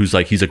rapper who's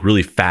like, he's like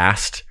really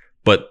fast,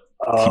 but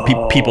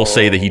people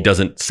say that he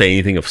doesn't say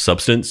anything of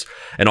substance.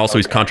 And also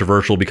he's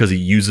controversial because he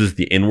uses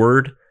the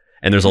N-word.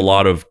 And there's a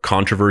lot of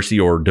controversy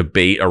or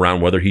debate around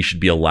whether he should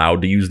be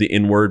allowed to use the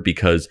N-word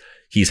because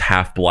he's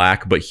half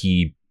black, but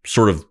he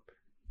sort of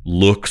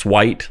looks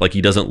white. Like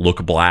he doesn't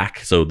look black.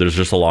 So there's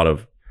just a lot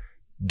of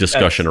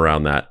discussion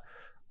around that.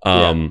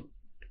 I'm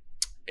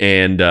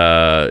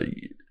not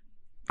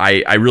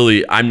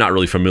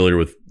really familiar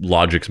with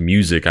Logic's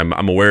music.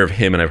 I'm aware of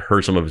him and I've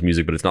heard some of his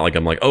music, but it's not like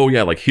I'm like, oh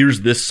yeah, like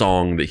here's this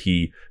song that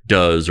he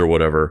does or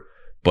whatever.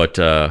 But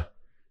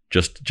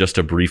just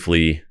to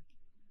briefly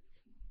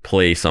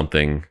play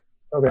something.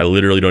 Okay. I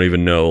literally don't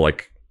even know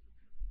like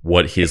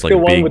what his like the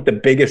one with the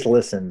biggest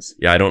listens.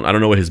 Yeah, I don't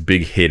know what his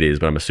big hit is,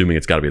 but I'm assuming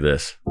it's got to be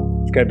this.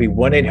 It's got to be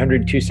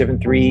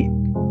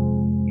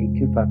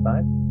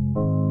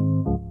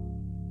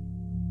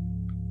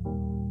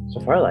 1-800-273-8255. So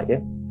far, I like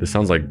it. This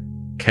sounds like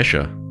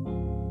Kesha.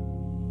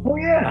 Oh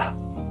yeah.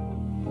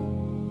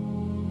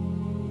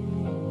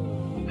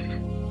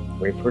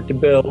 Wait for it to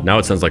build. Now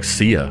it sounds like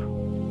Sia.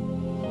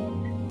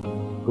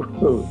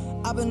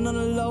 I've been on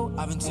the low,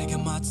 I've been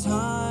taking my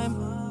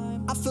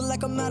time. I feel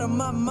like I'm out of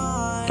my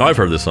mind. Oh, I've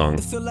heard this song.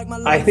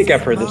 I think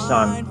I've heard this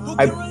song.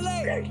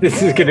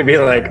 This is gonna be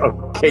like,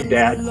 okay,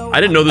 Dad. I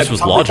didn't know this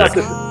was Logic.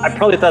 I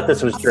probably thought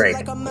this was Drake.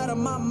 It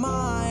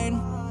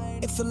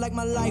feel like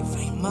my life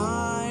ain't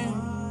mine.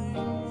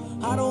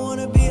 I don't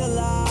wanna be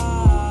alive.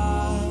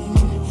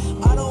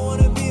 I don't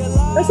wanna be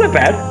alive. That's not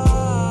bad.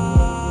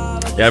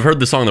 Yeah, I've heard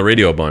this song on the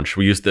radio a bunch.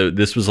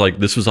 This was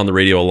on the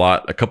radio a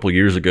lot a couple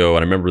years ago,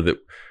 and I remember that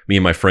me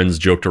and my friends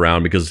joked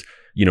around because,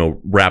 you know,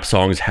 rap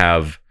songs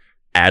have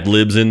ad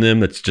libs in them.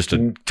 That's just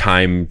a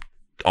time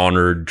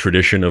honored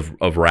tradition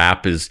of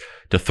rap, is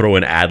to throw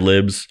in ad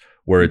libs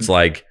where it's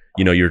like,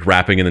 you know, you're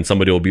rapping and then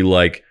somebody will be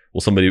like,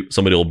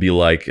 somebody will be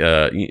like,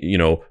 you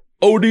know,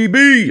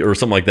 ODB or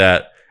something like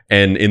that.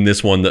 And in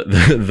this one,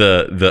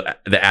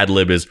 the ad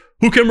lib is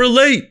 "Who can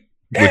relate?"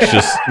 which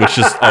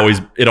just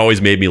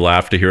always made me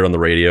laugh to hear it on the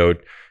radio.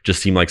 It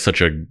just seemed like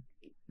such a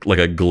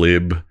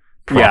glib,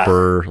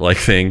 proper like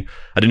thing.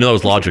 I didn't know that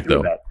was Logic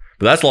though, but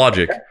that's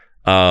Logic.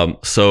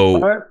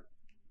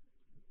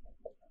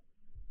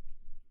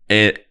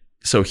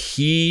 So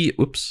he,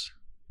 oops,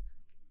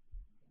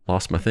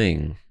 lost my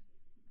thing.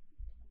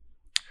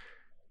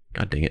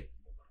 God dang it!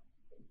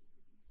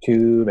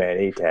 Too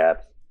many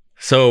tabs.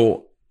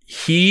 So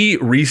he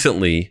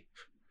recently,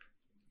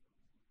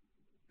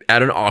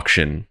 at an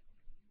auction,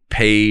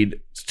 paid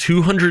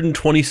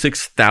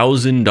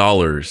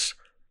 $226,000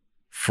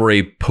 for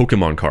a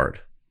Pokemon card.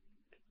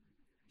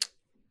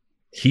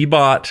 He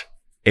bought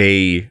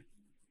a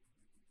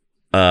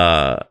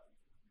let's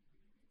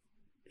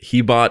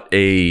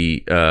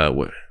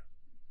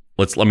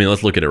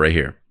look at it right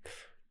here.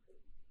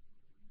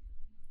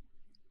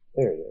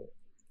 There it is.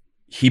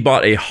 He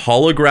bought a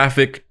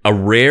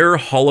rare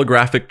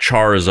holographic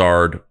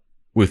Charizard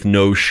with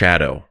no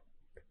shadow.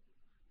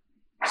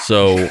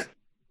 So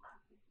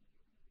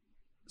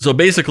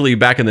basically,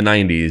 back in the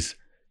 90s,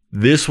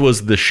 this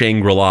was the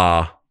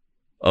Shangri-La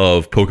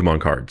of Pokemon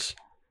cards.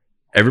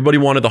 Everybody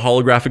wanted the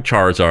holographic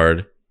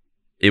Charizard.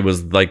 It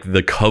was like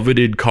the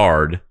coveted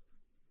card.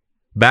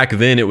 Back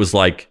then, it was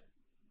like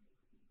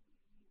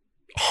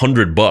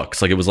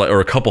 $100. Like it was like,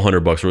 or a couple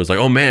 $100, where it was like,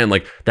 oh man,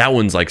 like that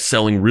one's like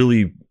selling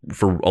really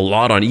for a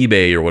lot on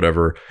eBay or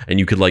whatever, and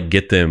you could like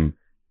get them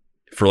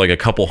for like a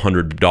couple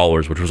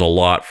 $100, which was a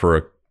lot for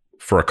a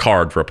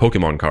card, for a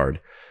Pokemon card.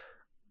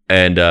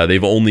 And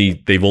they've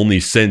only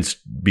since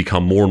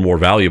become more and more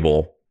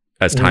valuable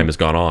as time has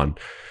gone on.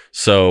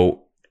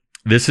 So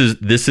this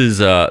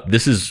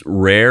is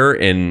rare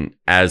and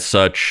as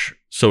such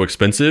so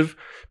expensive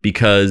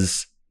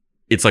because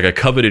it's like a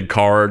coveted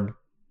card,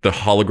 the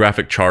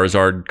holographic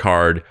Charizard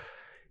card.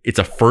 It's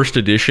a first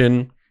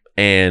edition,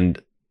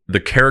 and the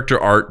character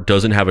art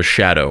doesn't have a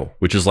shadow,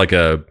 which is like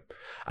I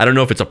don't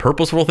know if it's a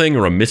purposeful thing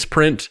or a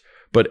misprint,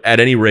 but at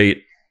any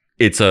rate,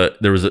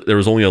 there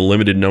was only a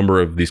limited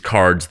number of these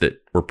cards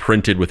that were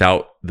printed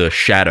without the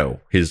shadow,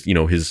 his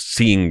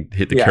seeing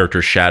hit the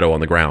character's shadow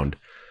on the ground.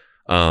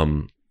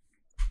 So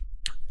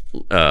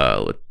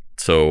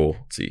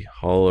let's see,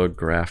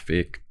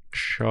 holographic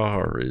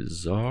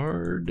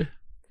Charizard.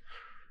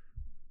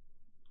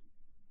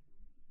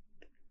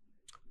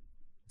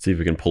 Let's see if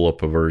we can pull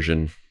up a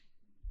version.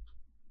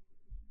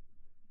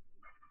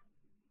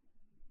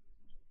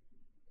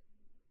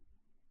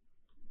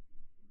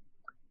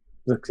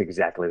 Looks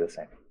exactly the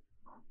same.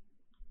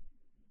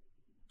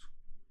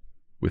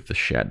 With the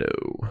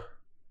shadow.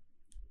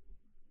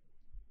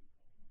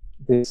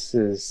 This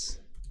is...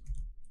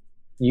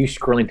 You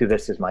scrolling through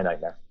this is my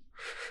nightmare.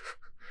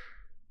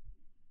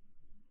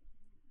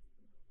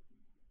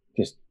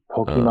 Just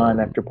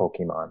Pokemon after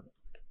Pokemon.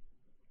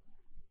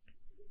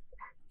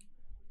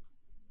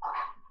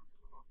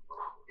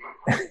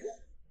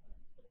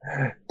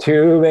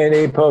 Too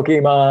many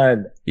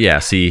Pokemon. Yeah,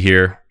 see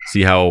here?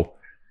 See how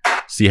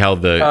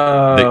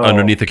the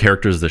underneath the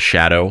character is the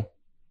shadow?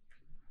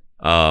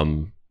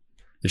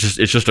 It's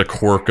just a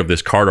quirk of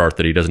this card art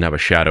that he doesn't have a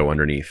shadow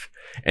underneath.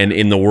 And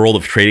in the world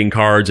of trading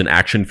cards and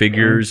action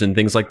figures and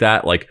things like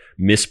that, like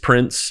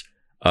misprints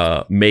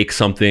make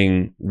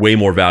something way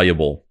more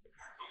valuable.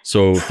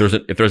 So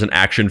if there's an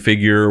action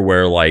figure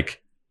where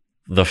like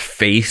the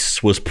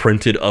face was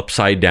printed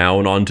upside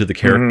down onto the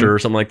character or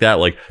something like that,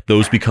 like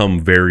those become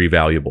very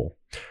valuable.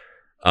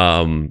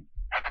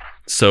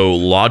 So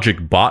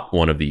Logic bought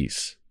one of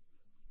these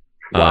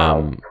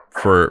for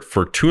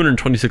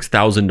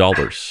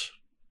 $226,000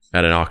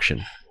 at an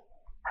auction.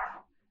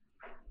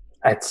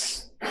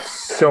 That's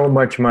so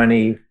much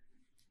money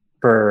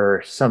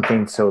for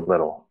something so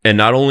little. And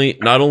not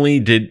only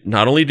did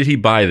he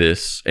buy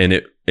this and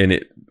it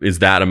is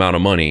that amount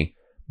of money,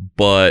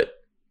 but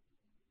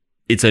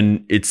it's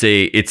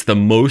the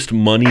most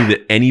money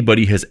that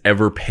anybody has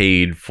ever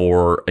paid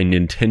for a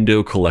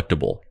Nintendo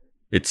collectible.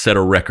 It set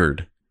a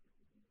record.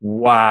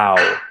 Wow.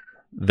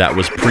 That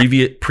was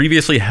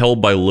previously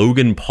held by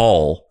Logan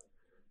Paul,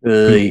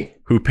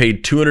 who who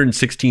paid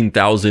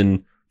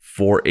 $216,000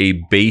 for a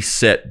base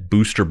set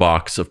booster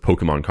box of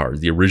Pokemon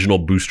cards, the original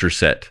booster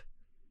set,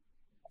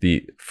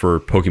 for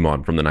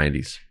Pokemon from the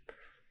 90s.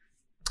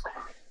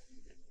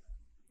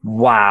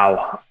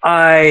 Wow.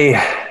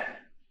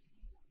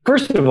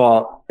 First of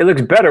all, it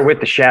looks better with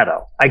the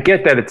shadow. I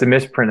get that it's a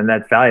misprint and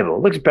that's valuable.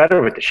 It looks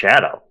better with the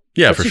shadow.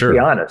 Yeah, Let's for just sure. Be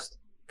honest.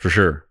 For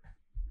sure.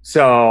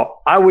 So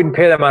I wouldn't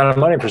pay that amount of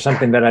money for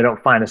something that I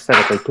don't find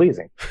aesthetically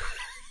pleasing.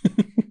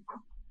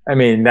 I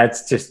mean,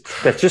 that's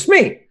just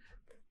me.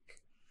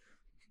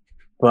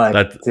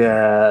 But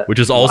which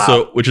is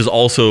also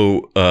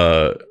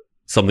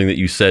something that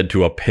you said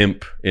to a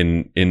pimp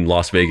in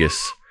Las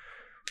Vegas.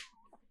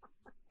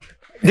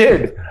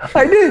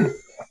 I did.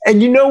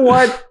 And you know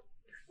what?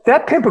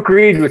 That pimp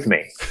agreed with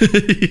me.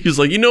 He was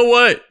like, you know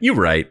what? You're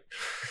right.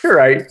 You're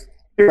right.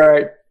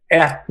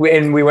 Yeah.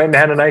 And we went and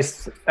had a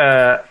nice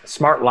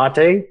smart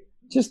latte.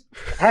 Just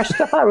hash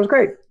stuff out. It was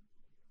great.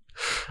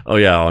 Oh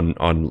yeah,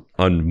 on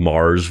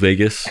Mars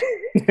Vegas.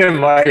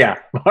 Yeah,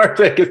 Mars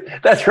Vegas.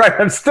 That's right.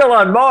 I'm still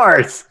on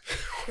Mars.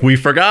 We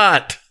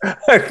forgot.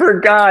 I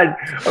forgot.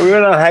 We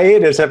went on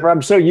hiatus.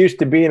 I'm so used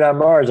to being on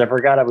Mars. I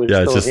forgot I was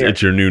still here.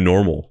 It's your new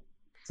normal.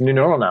 It's new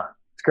normal now.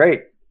 It's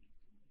great.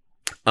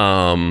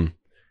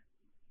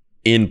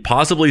 In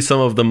possibly some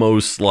of the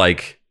most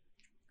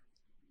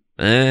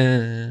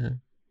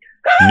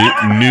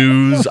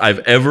news I've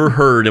ever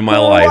heard in my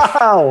life.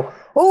 Wow.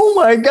 Oh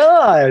my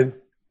God.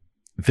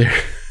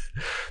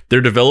 They're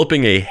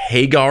developing a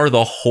Hagar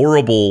the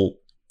Horrible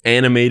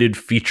animated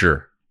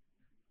feature.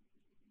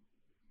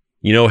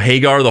 You know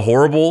Hagar the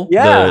Horrible?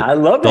 Yeah, I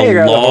love the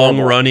Hagar the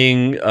Horrible.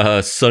 long-running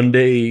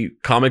Sunday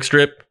comic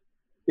strip.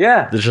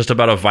 Yeah. It's just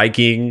about a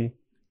Viking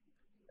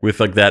with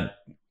that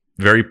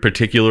very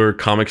particular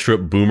comic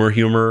strip boomer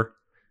humor.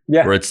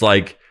 Yeah. Where it's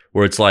like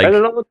I do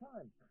it all the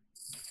time.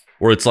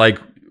 where it's like,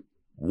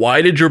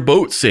 why did your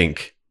boat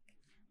sink?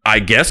 I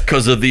guess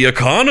because of the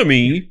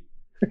economy.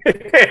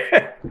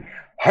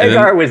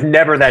 Hagar was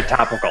never that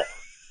topical.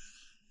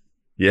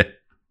 Yeah.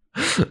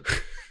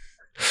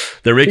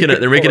 They're making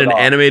an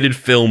animated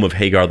film of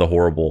Hagar the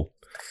Horrible.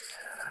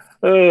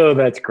 Oh,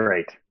 that's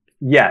great.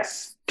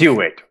 Yes,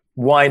 do it.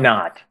 Why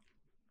not?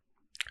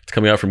 It's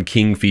coming out from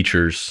King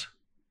Features.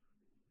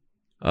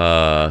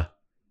 Let's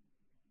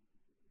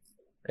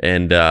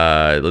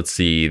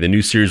see. The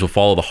new series will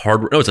follow the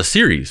hard. No, it's a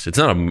series. It's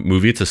not a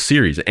movie. It's a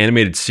series, an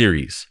animated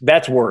series.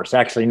 That's worse.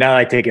 Actually, now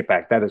I take it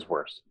back. That is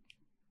worse.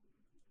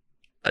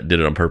 I did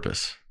it on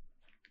purpose.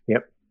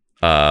 Yep.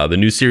 The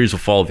new series will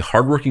follow the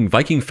hardworking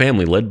Viking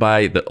family led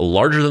by the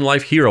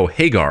larger-than-life hero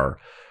Hagar,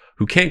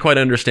 who can't quite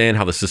understand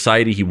how the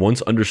society he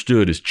once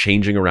understood is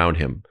changing around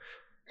him.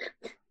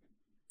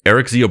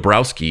 Eric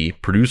Ziobrowski,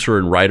 producer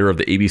and writer of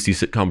the ABC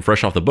sitcom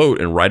Fresh Off the Boat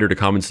and writer to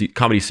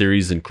comedy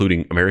series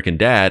including American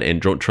Dad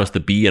and Don't Trust the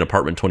Bee and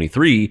Apartment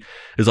 23,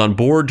 is on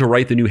board to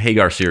write the new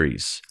Hagar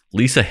series.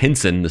 Lisa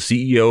Henson, the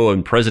CEO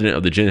and president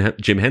of the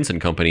Jim Henson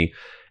Company,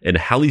 and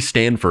Hallie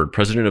Stanford,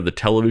 president of the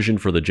television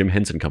for the Jim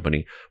Henson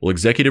Company, will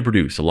executive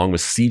produce, along with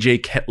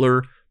CJ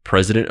Kettler,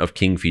 president of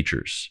King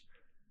Features.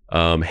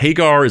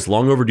 Hagar is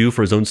long overdue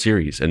for his own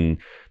series, and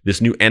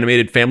this new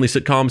animated family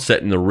sitcom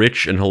set in the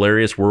rich and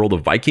hilarious world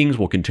of Vikings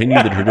will continue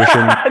the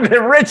tradition.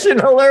 The rich and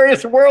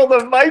hilarious world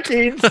of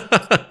Vikings.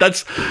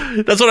 That's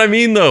what I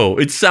mean, though.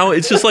 It's so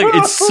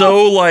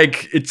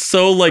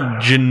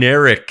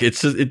generic.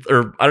 It's just,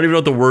 or I don't even know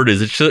what the word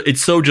is.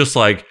 It's so just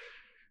like,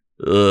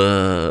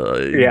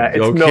 yeah,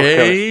 it's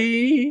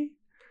okay.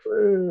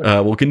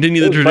 We'll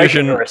continue the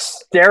tradition. Vikings are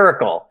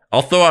hysterical.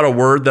 I'll throw out a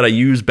word that I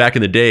used back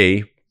in the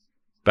day,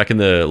 back in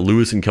the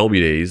Lewis and Kelby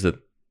days that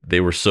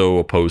they were so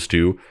opposed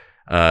to.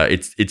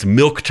 It's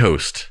milk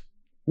toast.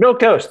 Milk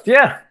toast,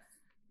 yeah.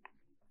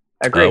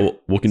 I agree.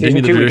 We'll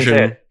continue the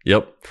tradition.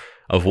 Yep,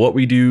 of what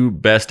we do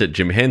best at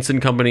Jim Henson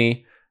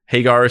Company.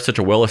 Hagar is such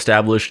a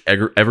well-established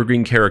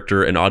evergreen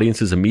character, and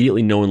audiences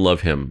immediately know and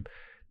love him.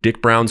 Dick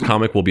Brown's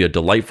comic will be a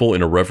delightful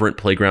and irreverent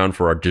playground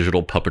for our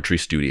digital puppetry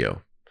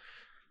studio.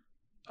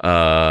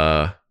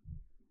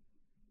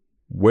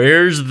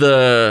 Where's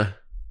the?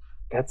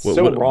 That's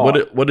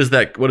wrong. What is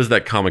that? What is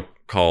that comic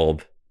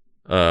called?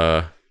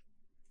 Andy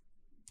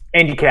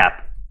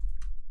Cap.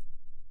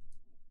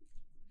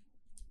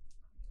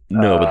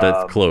 No, but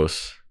that's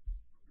close.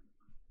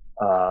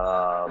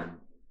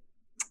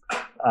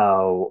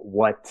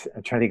 What?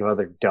 I'm trying to think of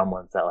other dumb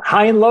ones.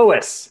 High and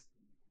Lois.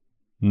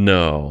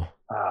 No.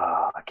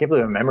 I can't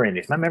believe I'm remembering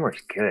these. My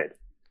memory's good.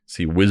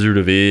 See, Wizard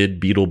of Id,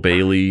 Beetle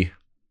Bailey.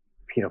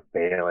 Beetle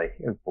Bailey.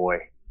 Oh boy.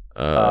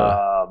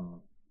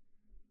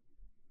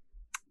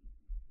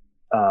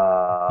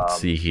 Let's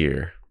see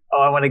here.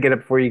 I want to get it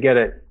before you get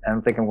it. I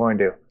don't think I'm going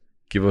to.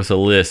 Give us a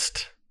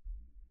list.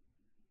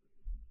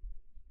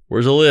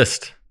 Where's a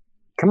list?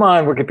 Come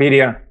on,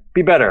 Wikipedia.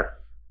 Be better.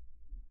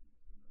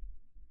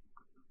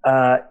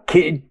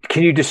 Can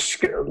you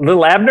just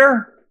Little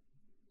Abner?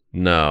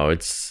 No,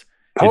 it's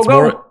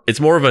Pogo? it's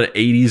more of an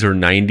 80s or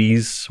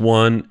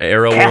 90s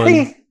era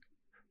Kathy? one.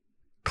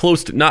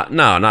 Close to not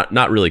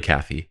really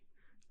Kathy.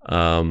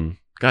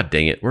 God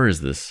dang it. Where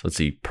is this? Let's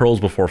see. Pearls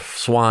Before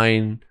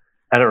Swine.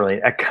 I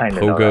kind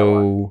of know that one.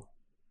 Pogo.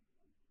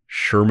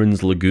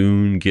 Sherman's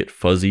Lagoon. Get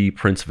Fuzzy.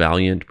 Prince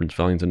Valiant. Prince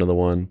Valiant's another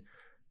one.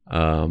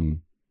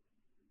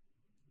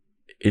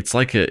 It's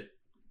like a...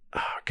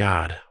 Oh,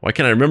 God. Why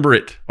can't I remember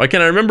it?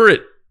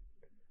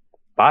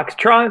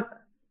 Foxtrot?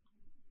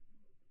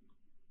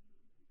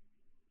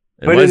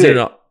 And But why is is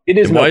it? It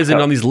is why is it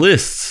Milk on these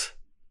lists?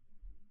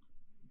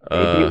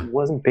 Maybe it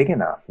wasn't big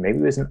enough. Maybe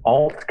it was an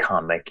alt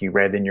comic you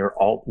read in your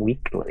alt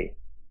weekly.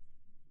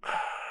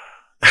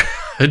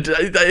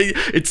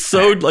 It's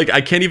so like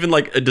I can't even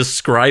like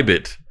describe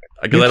it.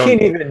 You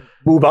can't even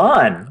move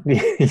on.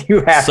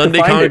 You have Sunday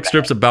to find comic it.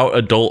 strips about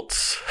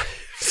adults.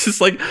 It's just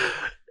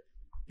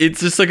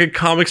like a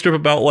comic strip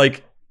about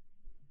like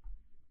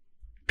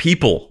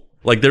people.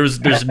 Like there's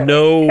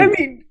no I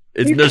mean,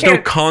 there's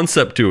no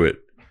concept to it.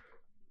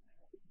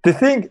 The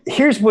thing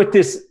here's what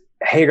this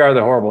Hagar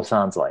the Horrible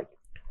sounds like.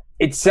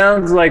 It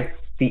sounds like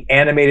the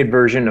animated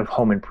version of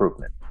Home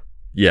Improvement.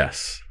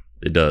 Yes,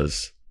 it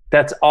does.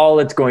 That's all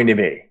it's going to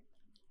be.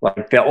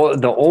 Like the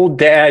old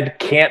dad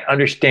can't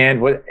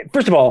understand what.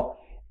 First of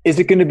all, is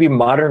it going to be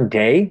modern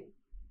day?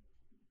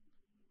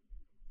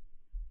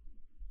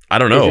 I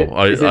don't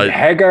know. Is it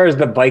Hagar as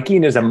the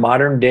Viking is a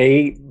modern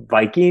day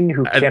Viking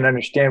who can't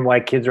understand why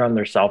kids are on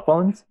their cell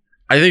phones?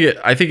 I think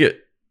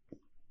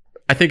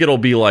it'll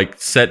be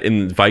like set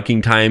in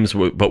Viking times,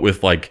 but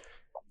with like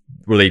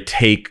where they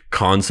take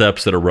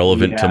concepts that are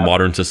relevant to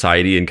modern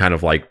society and kind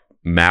of like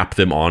map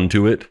them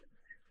onto it.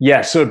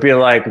 Yeah, so it'd be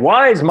like,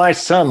 why is my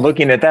son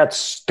looking at that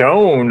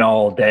stone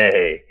all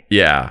day?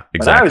 Yeah,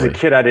 exactly. When I was a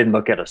kid, I didn't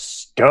look at a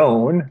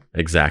stone.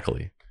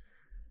 Exactly.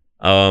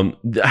 Then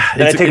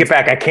I take it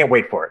back. I can't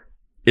wait for it.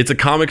 It's a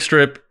comic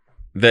strip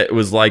that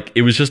was like,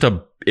 it was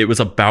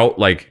about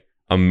like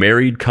a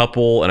married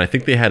couple, and I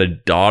think they had a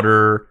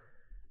daughter,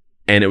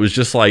 and it was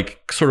just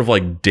like sort of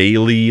like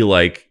daily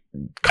like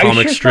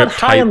comic strip type.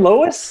 High and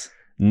Lois?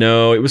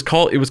 No, it was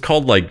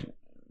called like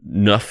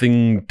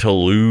Nothing to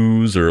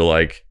Lose, or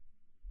like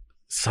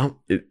some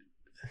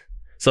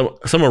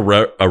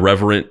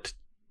irreverent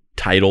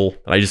title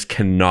that I just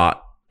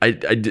cannot.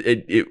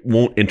 It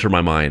won't enter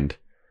my mind.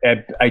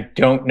 I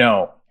don't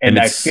know. And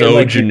it's so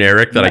like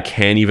generic that I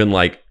can't even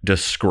like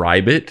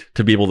describe it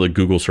to be able to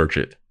Google search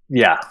it.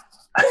 Yeah.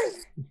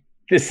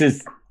 This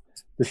is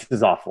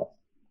awful.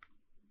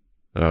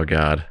 Oh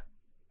God.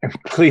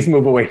 Please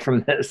move away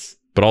from this.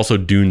 But also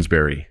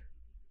Doonesbury.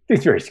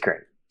 Doonesbury's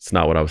great. It's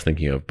not what I was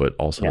thinking of, but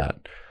also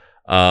that.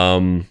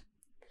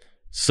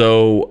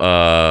 So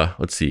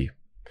let's see.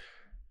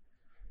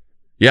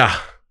 Yeah.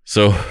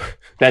 So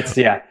that's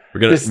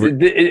this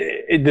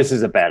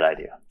is a bad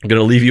idea. I'm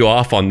gonna leave you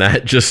off on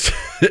that just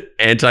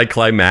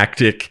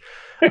anticlimactic,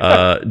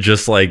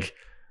 just like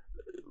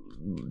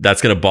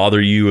that's gonna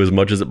bother you as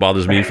much as it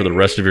bothers me for the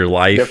rest of your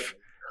life. Yep.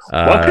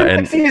 Welcome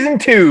to season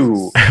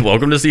 2.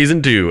 Welcome to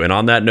season 2. And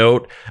on that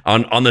note,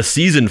 on the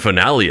season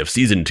finale of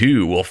season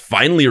 2, we'll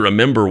finally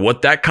remember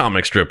what that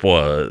comic strip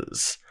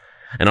was.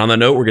 And on that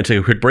note, we're gonna take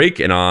a quick break,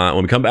 and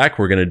when we come back,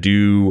 we're gonna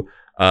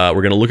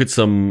look at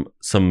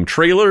some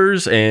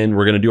trailers, and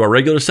we're gonna do our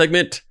regular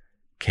segment.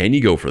 Can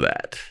you go for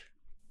that?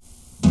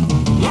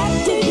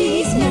 After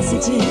these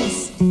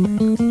messages,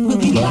 we'll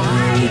be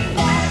right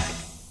back.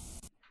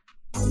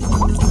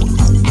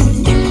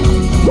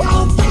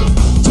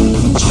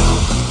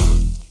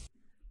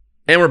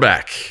 And we're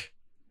back.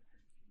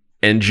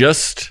 And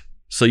just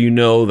so you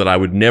know that I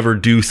would never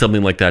do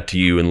something like that to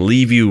you and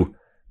leave you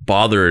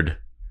bothered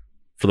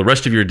for the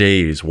rest of your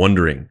days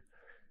wondering,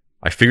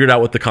 I figured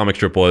out what the comic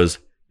strip was.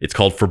 It's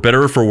called For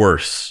Better or For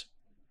Worse.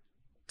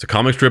 It's a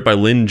comic strip by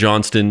Lynn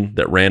Johnston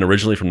that ran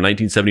originally from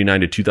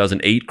 1979 to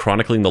 2008,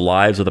 chronicling the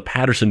lives of the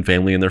Patterson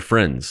family and their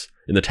friends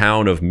in the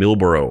town of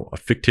Millborough, a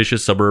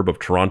fictitious suburb of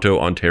Toronto,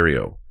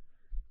 Ontario.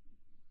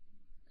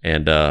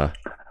 And I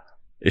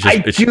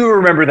do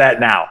remember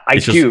that now. I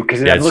do,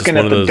 because I'm looking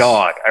at the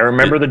dog. I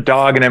remember the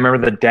dog, and I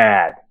remember the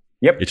dad.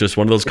 Yep. It's just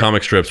one of those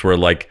comic strips where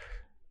like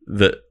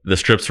the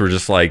strips were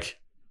just like,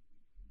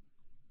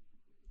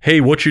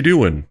 hey, what you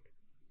doing?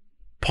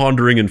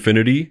 Pondering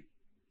infinity?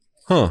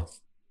 Huh.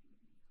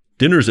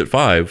 Dinner's at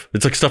 5.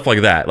 It's like stuff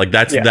like that. Like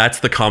that's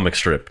the comic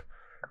strip.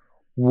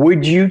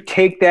 Would you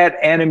take that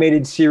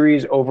animated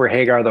series over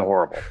Hagar the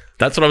Horrible?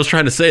 That's what I was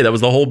trying to say. That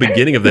was the whole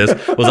beginning of this.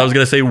 Was I was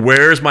going to say,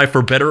 where's my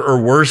For Better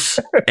or Worse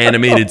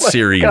animated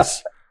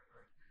series?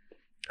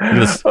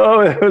 Oh,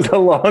 it was a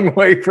long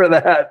way for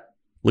that.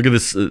 Look at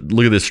this.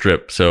 Look at this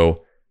strip.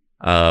 So,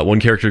 one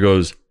character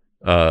goes,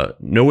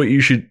 "Know what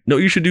you should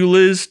do,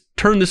 Liz?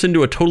 Turn this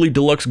into a totally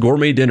deluxe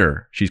gourmet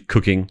dinner." She's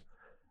cooking.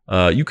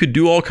 You could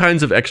do all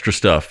kinds of extra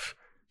stuff.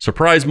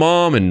 Surprise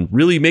mom and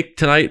really make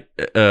tonight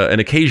an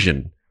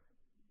occasion.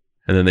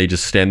 And then they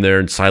just stand there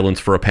in silence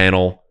for a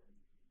panel.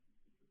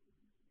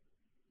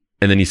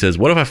 And then he says,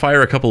 what if I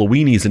fire a couple of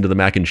weenies into the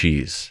mac and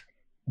cheese?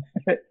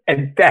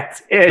 And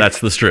that's it. That's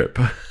the strip.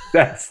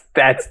 That's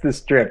the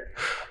strip.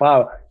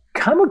 Wow.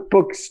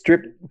 Comic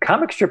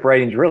strip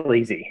writing is real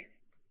easy.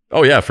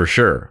 Oh yeah, for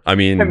sure. I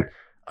mean,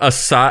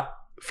 aside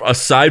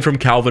from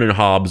Calvin and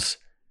Hobbes,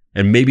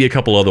 and maybe a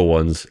couple other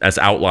ones as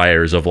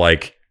outliers of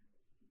like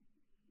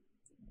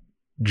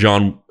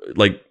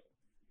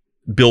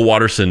Bill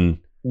Watterson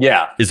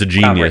is a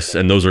genius,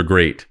 and those are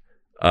great.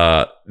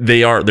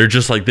 They're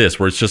just like this,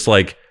 where it's just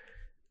like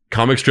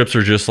comic strips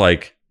are just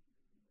like,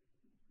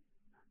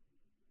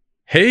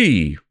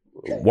 hey,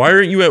 why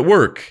aren't you at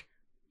work?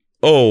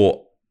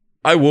 Oh,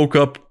 I woke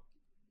up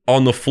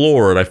on the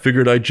floor and I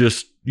figured I'd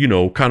just,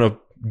 kind of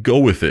go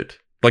with it.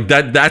 Like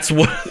that's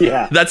what,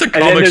 that's a comic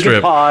and then there's strip.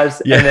 A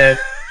pause, and then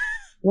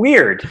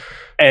weird.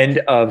 End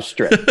of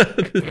strip.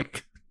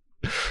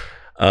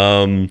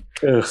 For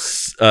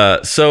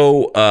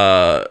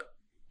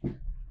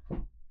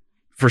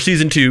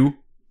season 2,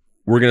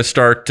 we're going to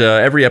start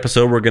every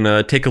episode. We're going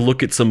to take a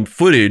look at some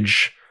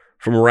footage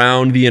from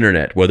around the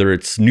internet, whether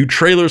it's new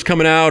trailers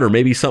coming out or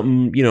maybe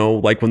something,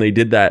 like when they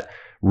did that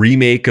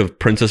remake of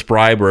Princess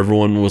Bride where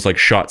everyone was like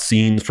shot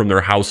scenes from their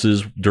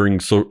houses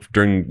during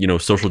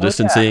social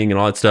distancing and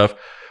all that stuff.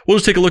 We'll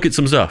just take a look at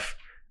some stuff.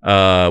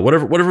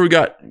 Whatever we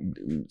got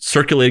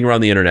circulating around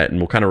the internet, and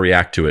we'll kind of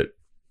react to it.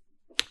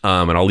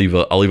 And I'll leave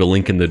a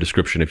link in the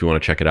description if you want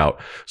to check it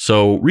out.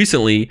 So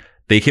recently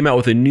they came out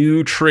with a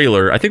new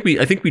trailer. I think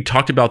we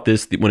talked about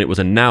this when it was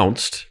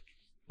announced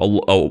a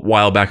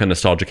while back on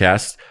Nostalgia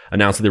Cast,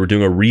 announced that they were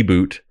doing a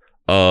reboot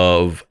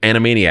of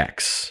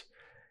Animaniacs,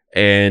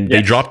 and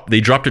they dropped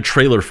a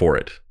trailer for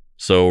it.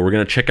 So we're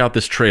gonna check out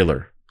this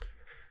trailer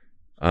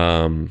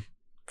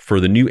for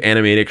the new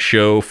Animaniacs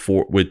show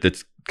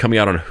that's coming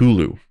out on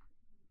Hulu.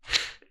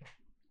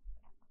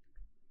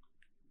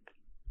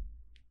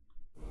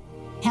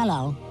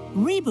 Hello.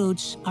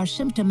 Reboots are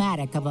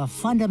symptomatic of a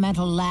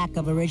fundamental lack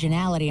of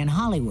originality in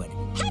Hollywood.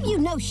 Have you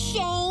no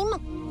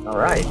shame? All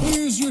right.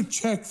 Here's your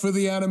check for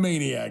the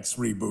Animaniacs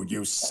reboot,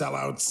 you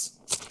sellouts.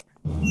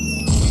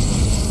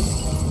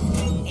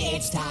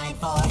 It's time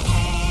for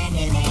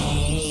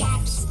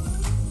Animaniacs.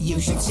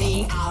 You should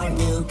see our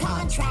new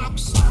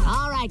contracts.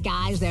 All right,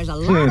 guys, there's a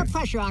lot of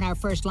pressure on our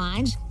first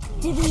lines.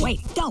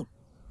 Wait, don't.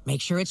 Make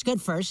sure it's good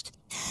first.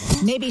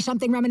 Maybe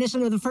something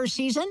reminiscent of the first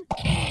season?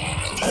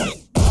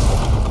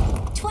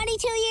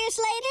 22 years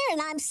later,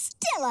 and I'm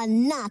still a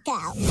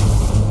knockout.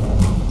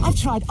 I've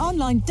tried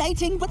online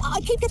dating, but I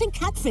keep getting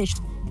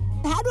catfished.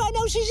 How do I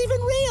know she's even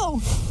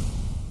real?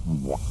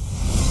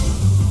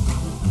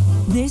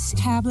 This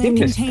tablet Steven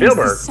contains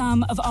Spielberg. the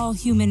sum of all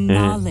human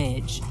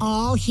knowledge.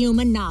 All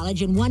human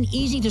knowledge in one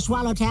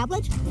easy-to-swallow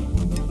tablet?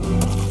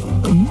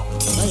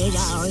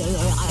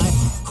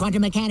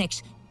 Quantum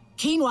mechanics,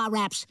 quinoa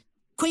wraps,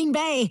 Queen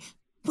Bey.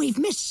 We've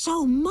missed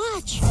so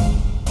much.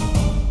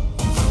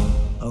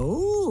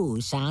 Oh,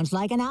 sounds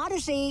like an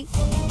odyssey.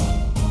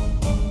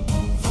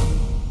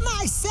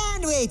 My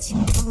sandwich!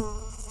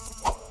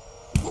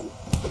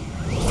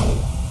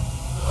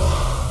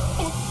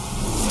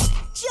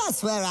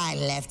 Just where I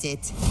left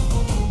it.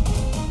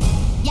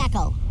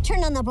 Yakko,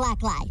 turn on the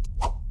black light.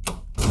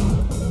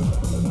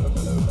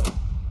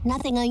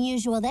 Nothing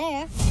unusual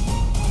there.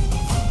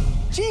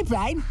 Gee,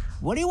 Brain,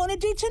 what do you want to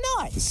do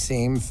tonight? The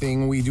same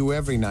thing we do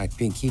every night,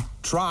 Pinky.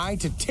 Try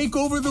to take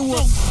over the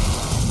world.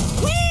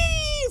 We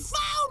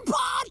found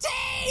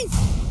party!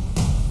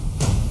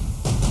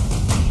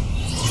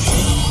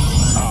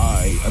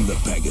 I am the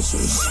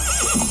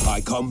Pegasus.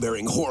 I come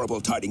bearing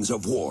horrible tidings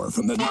of war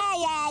from the... Yeah.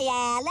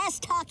 Less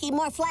talky,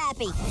 more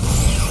flappy.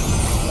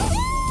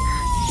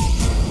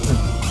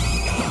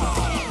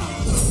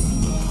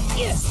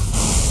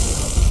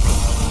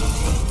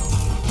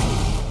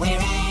 We're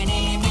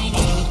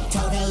Animaniacs,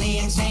 totally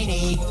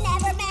insane.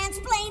 Never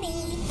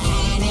mansplaining.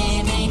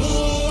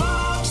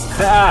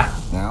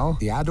 Animaniacs. Now,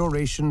 the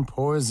adoration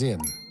pours in.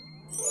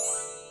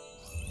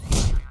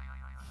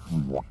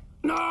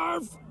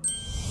 Narf!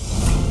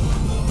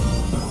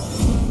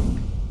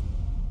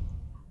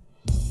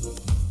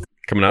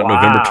 Coming out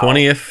November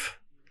 20th.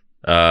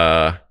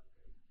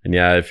 And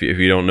yeah, if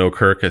you don't know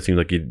Kirk, it seems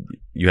like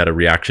you had a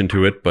reaction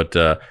to it. But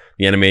the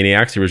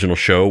Animaniacs, the original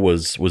show,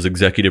 was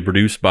executive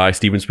produced by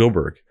Steven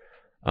Spielberg.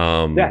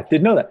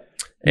 Didn't know that.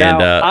 And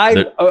now,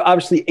 I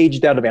obviously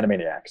aged out of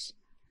Animaniacs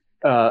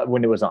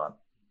when it was on.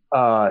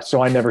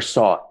 So I never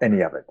saw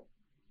any of it.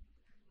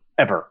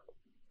 Ever.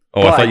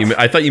 Oh, but,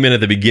 I thought you meant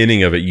at the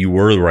beginning of it you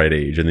were the right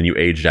age, and then you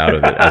aged out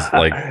of it. As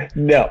like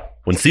no.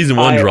 When season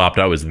 1 dropped,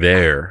 I was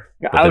there.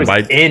 But I was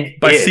by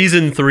it.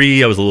 season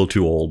 3, I was a little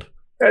too old.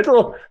 It's a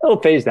little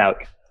phased out.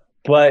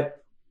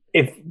 But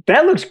if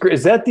that looks great,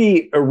 is that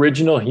the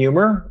original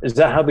humor? Is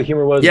that how the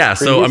humor was? Yeah.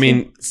 So I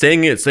previously? mean,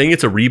 saying it's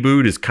a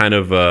reboot is kind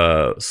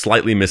of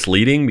slightly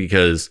misleading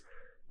because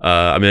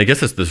I guess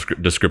that's the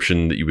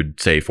description that you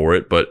would say for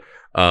it, but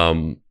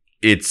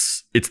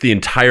it's the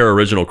entire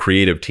original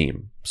creative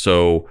team.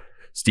 So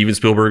Steven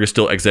Spielberg is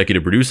still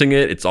executive producing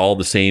it. It's all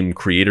the same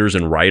creators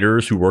and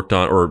writers who worked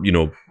on, or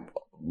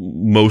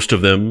most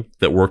of them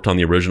that worked on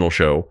the original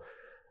show.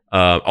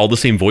 All the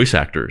same voice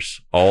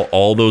actors.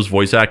 All those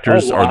voice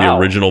actors are the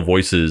original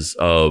voices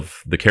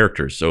of the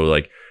characters. So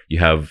like you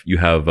have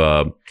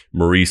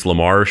Maurice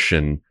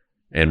LaMarche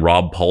and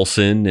Rob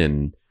Paulsen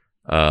and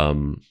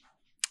all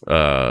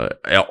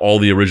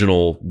the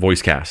original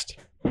voice cast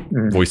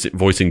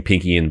voicing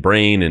Pinky and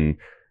Brain and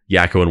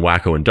Yakko and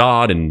Wacko and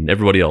Dodd and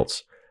everybody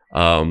else.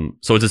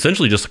 So it's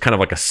essentially just kind of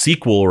like a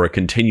sequel or a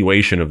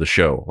continuation of the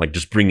show, like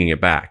just bringing it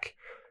back.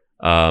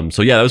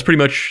 So yeah, that was pretty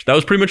much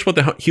what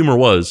the humor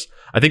was.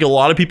 I think a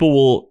lot of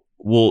people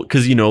will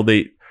because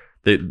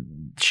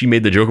she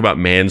made the joke about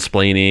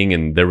mansplaining,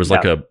 and there was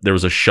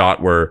a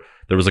shot where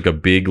there was like a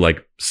big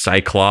like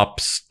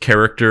Cyclops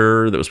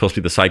character that was supposed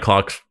to be the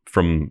Cyclops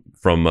from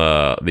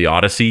the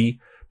Odyssey,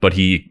 but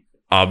he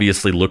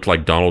obviously looked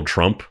like Donald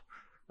Trump.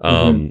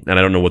 And I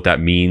don't know what that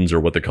means or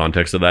what the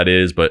context of that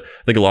is, but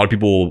I think a lot of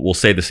people will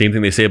say the same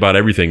thing they say about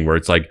everything, where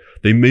it's like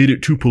they made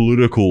it too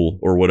political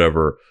or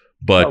whatever.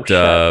 But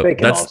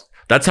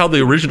that's how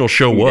the original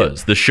show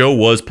was. The show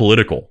was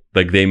political.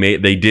 Like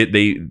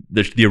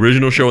the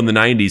original show in the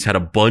 90s had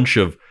a bunch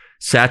of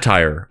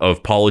satire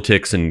of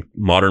politics and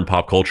modern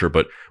pop culture,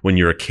 but when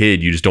you're a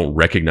kid, you just don't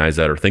recognize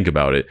that or think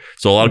about it.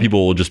 So a lot of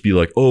people will just be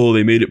like, "Oh,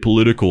 they made it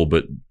political,"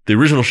 but the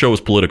original show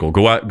was political.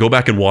 Go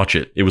back and watch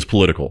it. It was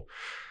political.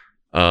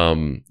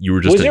 You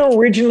were just was there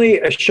originally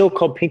a show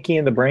called Pinky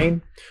and the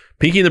Brain?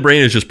 Pinky and the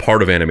Brain is just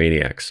part of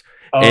Animaniacs.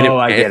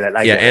 I get it.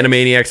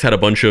 Animaniacs had a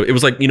bunch of. It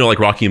was like like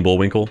Rocky and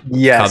Bullwinkle.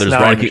 Yes, there's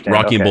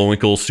Rocky and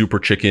Bullwinkle, Super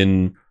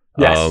Chicken,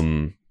 yes.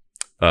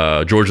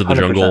 George of the 100%.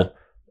 Jungle,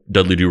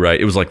 Dudley Do Right.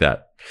 It was like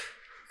that.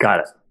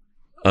 Got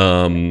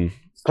it.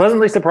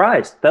 Pleasantly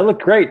surprised. That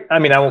looked great. I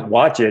mean, I won't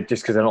watch it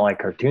just because I don't like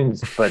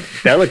cartoons, but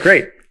that looked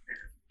great.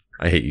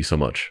 I hate you so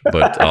much,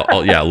 but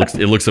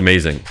it looks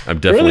amazing. I'm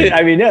definitely. Really?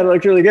 I mean, it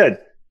looked really good.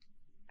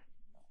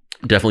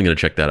 Definitely gonna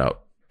check that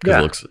out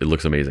because it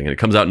looks amazing, and it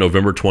comes out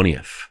November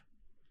 20th,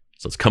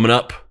 so it's coming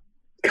up.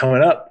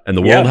 And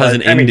the world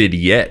hasn't ended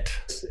yet.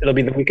 It'll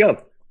be the week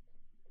of.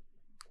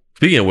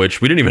 Speaking of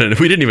which, we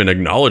didn't even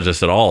acknowledge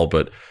this at all,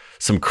 but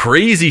some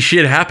crazy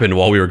shit happened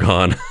while we were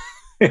gone.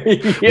 We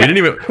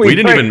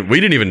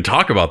didn't even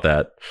talk about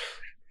that.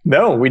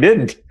 No, we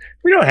didn't.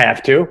 We don't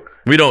have to.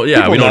 We don't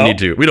need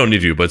to. We don't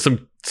need to, but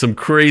some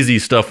crazy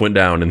stuff went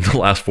down in the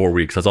last 4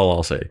 weeks. That's all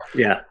I'll say.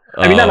 Yeah.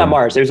 I mean, not on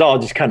Mars. It was all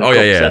just kind of.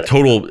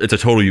 It's a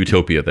total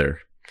utopia there.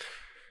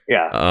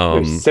 Yeah. It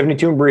was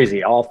 72 and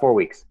breezy all 4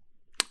 weeks.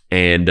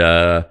 And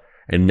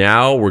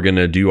now we're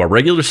gonna do our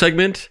regular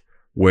segment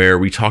where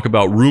we talk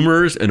about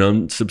rumors and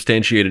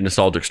unsubstantiated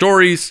nostalgic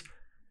stories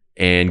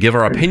and give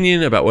our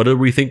opinion about whether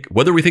we think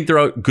they're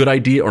a good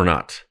idea or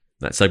not.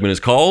 That segment is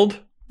called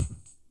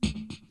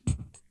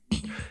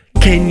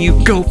Can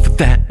You Go For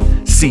That?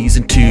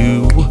 Season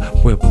 2.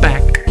 We're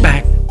back.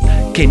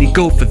 Can you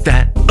go for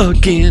that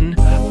again?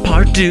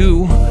 Part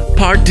 2.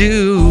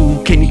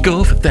 Can you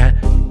go for that?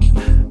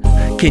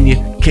 Can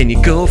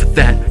you go for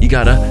that? You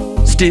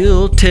gotta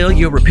still tell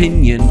your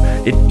opinion.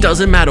 It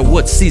doesn't matter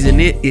what season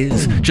it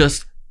is.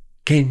 Just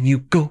can you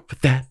go for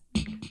that?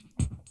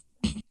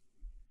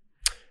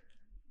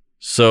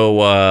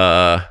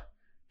 So,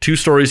 2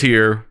 stories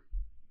here.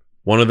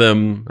 One of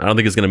them, I don't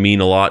think is going to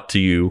mean a lot to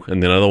you,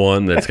 and the other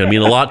one that's going to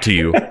mean a lot to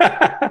you.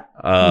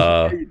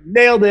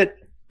 Nailed it.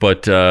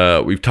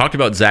 But we've talked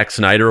about Zack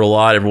Snyder a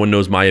lot. Everyone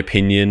knows my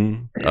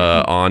opinion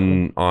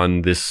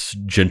on this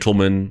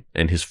gentleman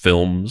and his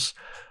films.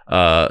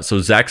 So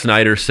Zack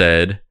Snyder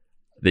said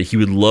that he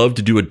would love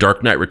to do a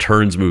Dark Knight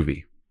Returns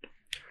movie.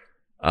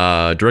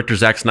 Director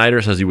Zack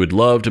Snyder says he would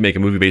love to make a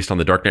movie based on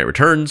The Dark Knight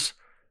Returns.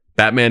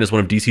 Batman is one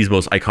of DC's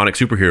most iconic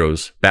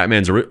superheroes.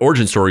 Batman's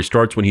origin story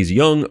starts when he's a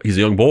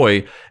young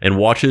boy and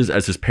watches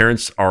as his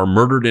parents are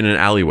murdered in an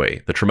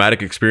alleyway. The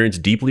traumatic experience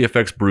deeply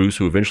affects Bruce,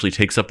 who eventually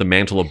takes up the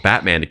mantle of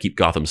Batman to keep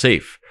Gotham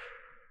safe.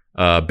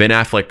 Ben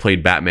Affleck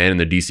played Batman in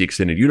the DC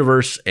Extended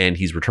Universe, and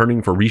he's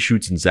returning for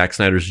reshoots in Zack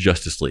Snyder's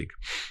Justice League.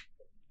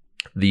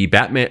 The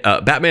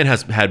Batman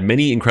has had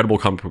many incredible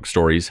comic book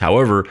stories.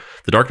 However,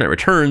 The Dark Knight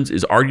Returns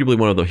is arguably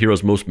one of the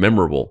hero's most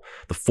memorable.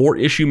 The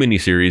 4-issue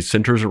miniseries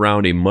centers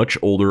around a much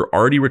older,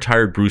 already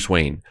retired Bruce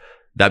Wayne.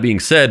 That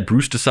being said,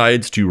 Bruce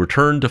decides to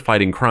return to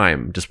fighting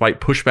crime, despite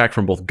pushback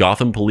from both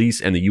Gotham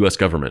police and the U.S.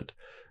 government.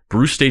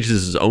 Bruce stages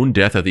his own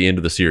death at the end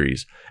of the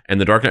series,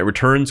 and The Dark Knight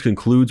Returns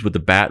concludes with the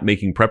Bat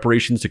making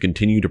preparations to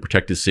continue to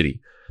protect his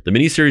city. The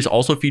miniseries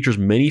also features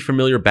many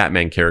familiar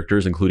Batman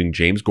characters, including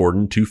James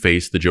Gordon,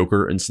 Two-Face, the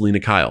Joker, and Selina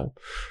Kyle.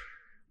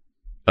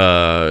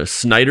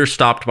 Snyder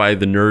stopped by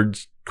the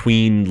Nerd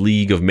Queen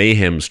League of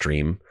Mayhem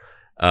stream.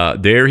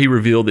 There he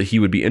revealed that he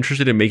would be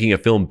interested in making a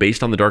film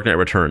based on The Dark Knight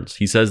Returns.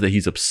 He says that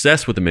he's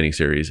obsessed with the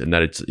miniseries and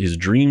that it's his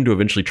dream to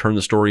eventually turn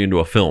the story into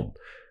a film.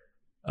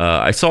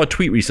 I saw a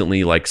tweet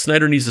recently like,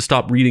 Snyder needs to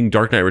stop reading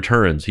Dark Knight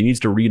Returns. He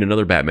needs to read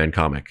another Batman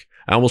comic.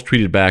 I almost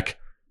tweeted back,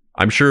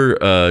 I'm sure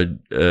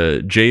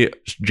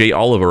Jay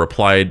Oliver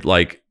replied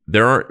like,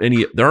 there aren't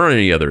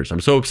any others.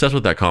 I'm so obsessed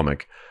with that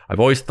comic. I've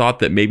always thought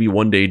that maybe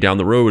one day down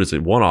the road as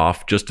a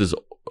one-off, just as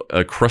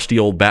a crusty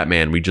old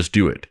Batman, we just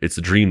do it. It's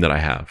a dream that I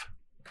have.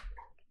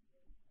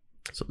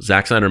 So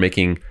Zack Snyder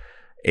making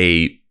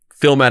a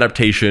film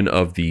adaptation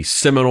of the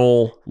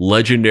seminal,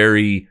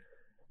 legendary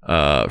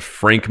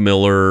Frank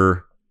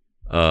Miller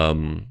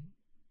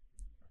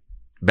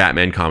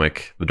Batman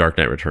comic, The Dark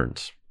Knight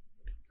Returns.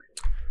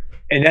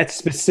 And that's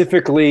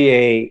specifically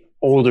a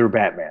older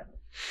Batman.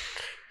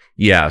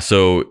 Yeah,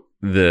 so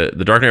the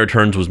Dark Knight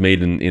Returns was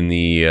made in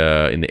the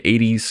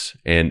 80s,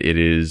 and it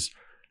is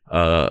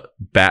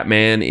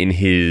Batman in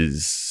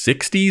his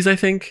 60s, I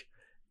think,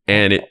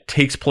 and it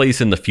takes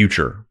place in the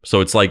future.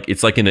 So it's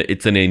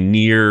in a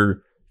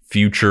near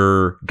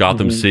future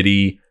Gotham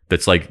City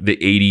that's like the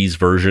 80s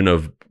version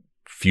of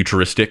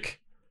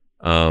futuristic,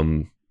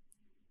 and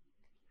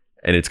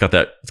it's got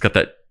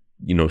that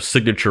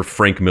signature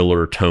Frank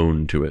Miller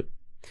tone to it.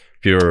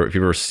 If you've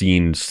ever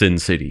seen Sin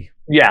City.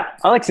 Yeah,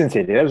 I like Sin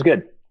City. That was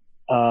good.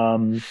 All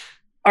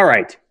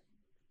right.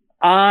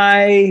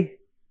 I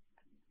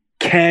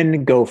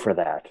can go for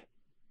that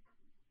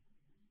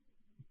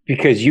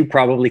because you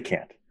probably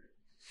can't.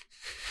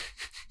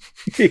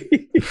 You're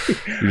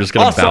just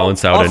going to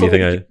balance out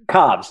anything.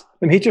 Cobbs.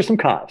 Let me hit you some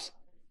Cobbs.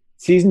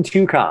 Season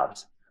 2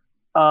 Cobbs.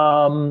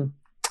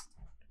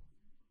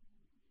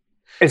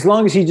 As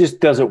long as he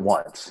just does it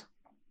once.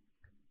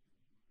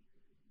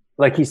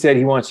 Like he said,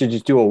 he wants to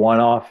just do a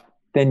one-off,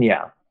 then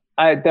yeah.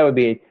 That would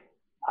be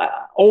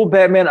old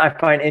Batman. I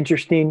find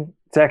interesting.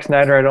 Zack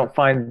Snyder, I don't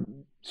find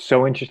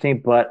so interesting.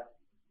 But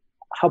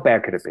how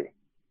bad could it be?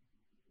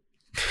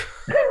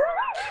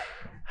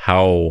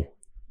 How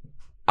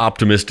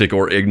optimistic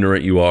or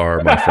ignorant you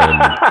are, my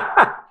friend.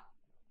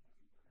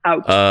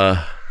 Ouch.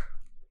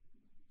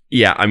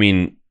 Yeah, I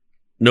mean,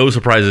 no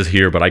surprises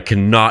here, but I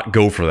cannot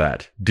go for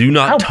that. Do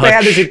not touch. How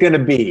bad is it going to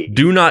be?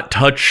 Do not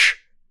touch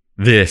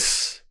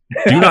this.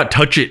 Do not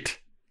touch it.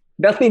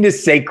 Nothing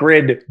is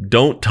sacred.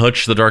 Don't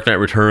touch The Dark Knight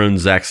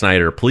Returns, Zack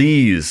Snyder.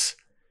 Please.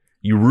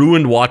 You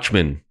ruined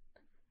Watchmen.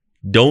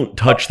 Don't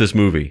touch this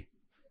movie.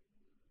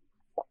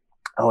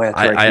 Oh, that's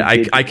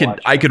right.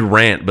 I could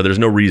rant, but there's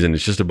no reason.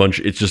 It's just a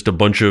bunch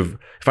of,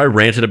 if I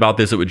ranted about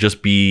this, it would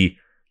just be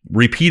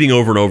repeating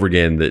over and over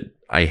again that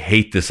I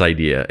hate this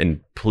idea, and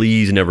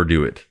please never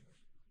do it.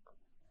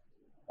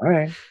 All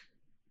right.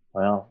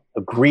 Well,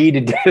 agree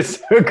to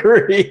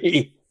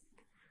disagree.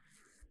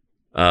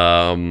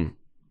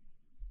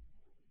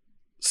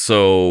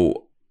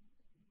 So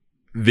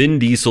Vin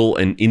Diesel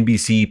and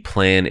NBC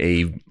plan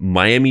a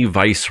Miami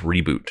Vice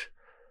reboot.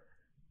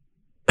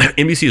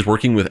 NBC is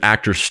working with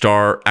action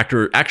star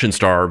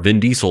Vin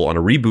Diesel on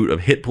a reboot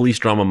of hit police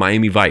drama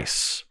Miami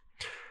Vice.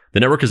 The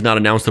network has not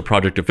announced the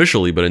project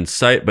officially, but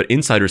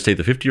insiders say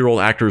the 50-year-old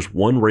actor's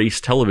One Race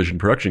television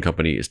production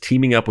company is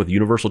teaming up with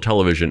Universal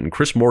Television and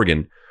Chris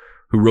Morgan,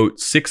 who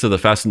wrote 6 of the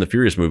Fast and the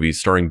Furious movies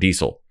starring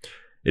Diesel.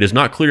 It is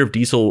not clear if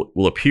Diesel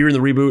will appear in the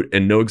reboot,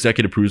 and no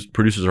executive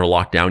producers are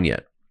locked down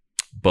yet.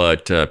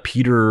 But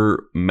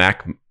Peter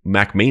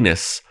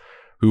McManus,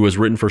 who has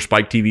written for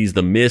Spike TV's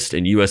The Mist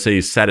and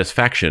USA's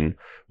Satisfaction,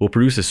 will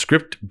produce a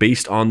script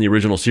based on the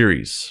original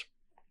series.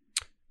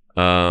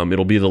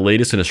 It'll be the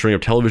latest in a string of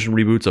television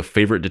reboots of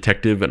favorite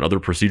detective and other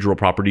procedural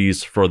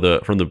properties from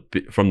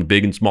the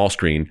big and small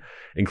screen,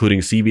 including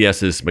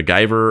CBS's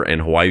MacGyver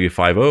and Hawaii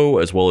Five-0,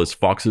 as well as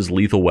Fox's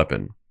Lethal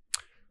Weapon.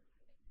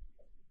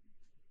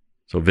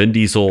 So Vin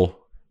Diesel,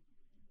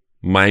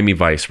 Miami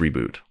Vice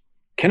reboot.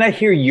 Can I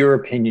hear your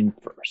opinion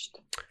first?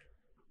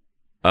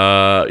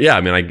 Yeah,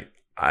 I mean,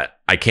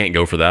 I can't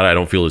go for that. I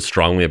don't feel as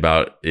strongly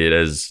about it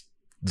as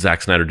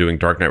Zack Snyder doing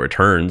Dark Knight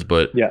Returns,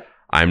 but yeah.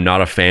 I'm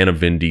not a fan of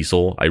Vin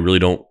Diesel. I really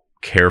don't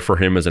care for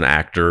him as an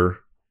actor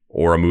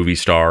or a movie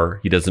star.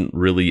 He doesn't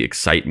really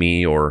excite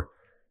me, or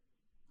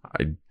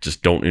I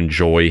just don't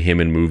enjoy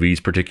him in movies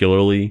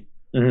particularly.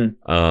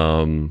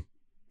 Mm-hmm.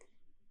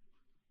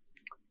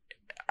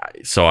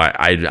 So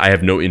I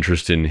have no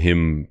interest in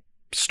him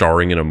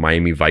starring in a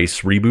Miami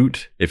Vice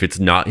reboot. If it's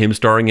not him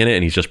starring in it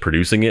and he's just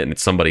producing it and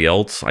it's somebody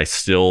else, I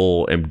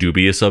still am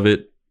dubious of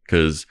it,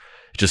 because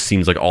it just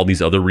seems like all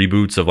these other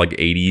reboots of like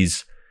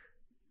 80s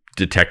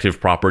detective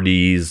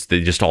properties,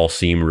 they just all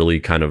seem really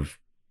kind of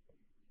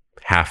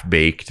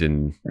half-baked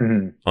and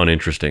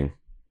uninteresting.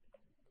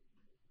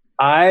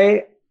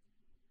 This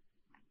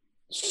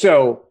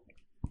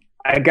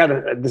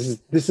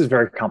is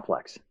very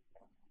complex.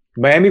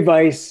 Miami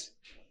Vice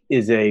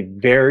is a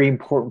very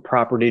important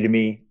property to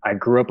me. I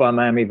grew up on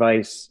Miami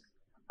Vice.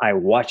 I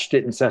watched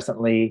it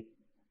incessantly.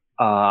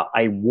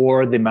 I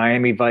wore the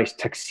Miami Vice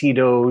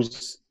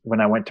tuxedos when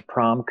I went to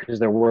prom, because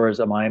there was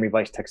a Miami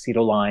Vice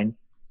tuxedo line,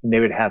 and they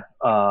would have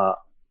a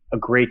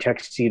gray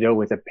tuxedo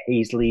with a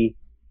paisley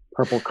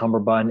purple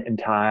cummerbund and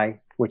tie,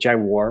 which I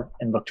wore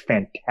and looked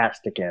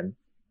fantastic in.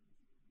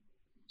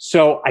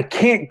 So I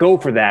can't go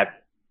for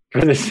that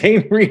for the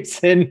same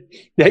reason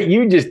that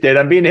you just did.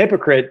 I'm being a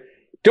hypocrite.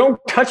 Don't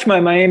touch my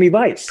Miami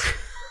Vice.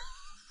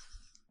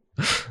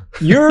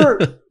 Your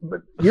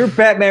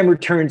Batman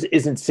Returns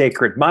isn't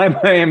sacred. My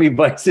Miami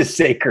Vice is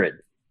sacred.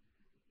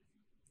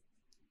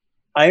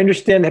 I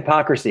understand the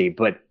hypocrisy,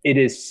 but it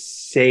is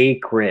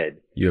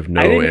sacred. You have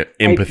no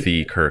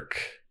empathy, Kirk.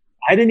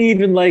 I didn't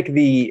even like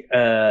the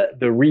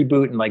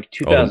reboot in like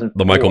 2004.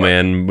 The Michael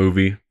Mann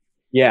movie.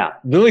 Yeah,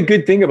 the only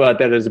good thing about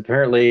that is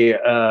apparently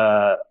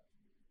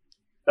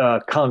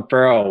Colin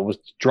Farrell was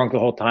drunk the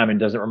whole time and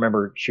doesn't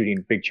remember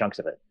shooting big chunks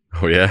of it.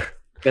 Oh yeah.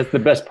 That's the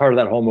best part of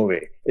that whole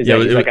movie. Is that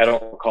he's like, I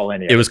don't recall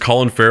any of it. It was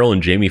Colin Farrell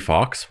and Jamie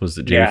Foxx. Was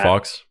it Jamie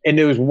Foxx? And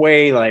it was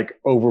way like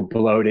over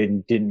bloated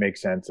and didn't make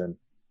sense.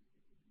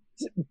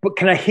 But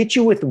can I hit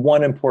you with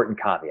one important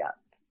caveat?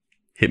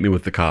 Hit me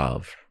with the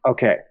cav.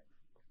 Okay.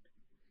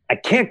 I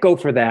can't go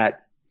for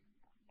that.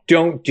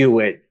 Don't do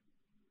it.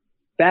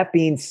 That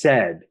being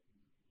said,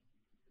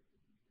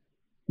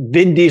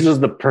 Vin Diesel's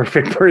the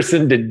perfect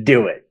person to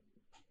do it.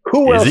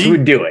 Who else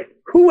would do it?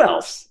 Who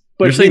else?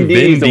 But you're saying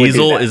Vin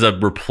Diesel is a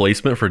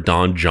replacement for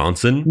Don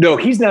Johnson? No,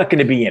 he's not going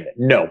to be in it.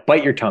 No,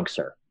 bite your tongue,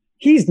 sir.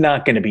 He's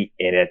not going to be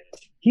in it.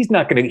 He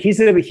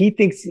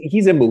thinks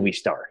he's a movie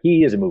star.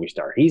 He is a movie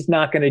star. He's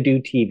not going to do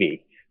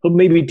TV. He'll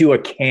maybe do a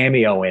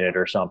cameo in it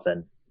or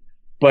something.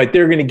 But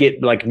they're going to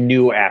get like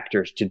new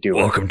actors to do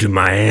it. Welcome to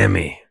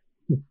Miami.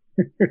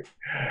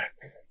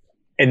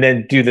 And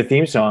then do the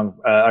theme song,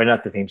 or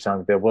not the theme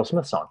song, the Will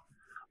Smith song.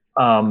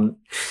 And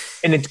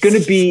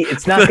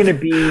it's not going to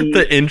be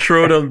the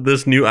intro to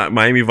this new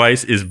Miami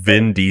Vice is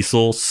Vin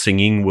Diesel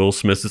singing Will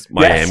Smith's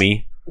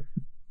Miami. Yes.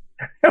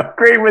 How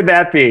great would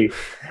that be?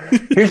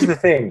 Here's the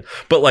thing.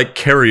 But like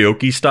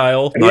karaoke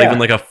style, not even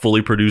like a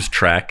fully produced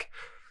track.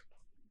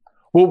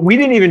 Well, we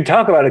didn't even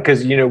talk about it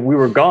because, we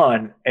were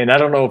gone. And I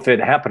don't know if it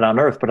happened on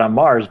Earth, but on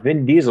Mars,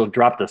 Vin Diesel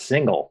dropped a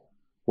single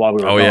while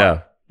we were gone. Oh,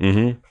 yeah.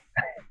 Mm-hmm.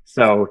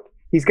 So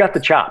he's got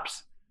the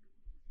chops.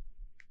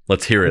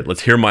 Let's hear it.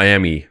 Let's hear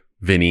Miami,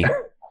 Vinny.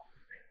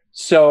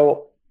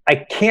 So I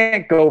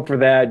can't go for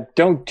that.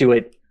 Don't do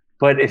it.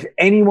 But if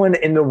anyone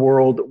in the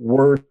world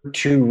were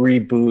to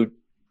reboot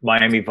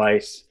Miami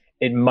Vice,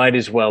 it might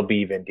as well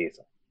be Vin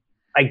Diesel.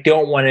 I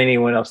don't want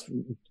anyone else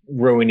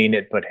ruining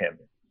it but him,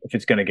 if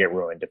it's going to get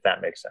ruined, if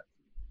that makes sense.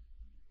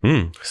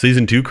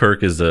 Season 2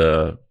 Kirk is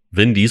a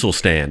Vin Diesel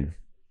stan.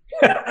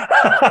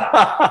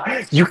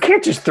 You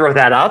can't just throw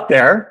that out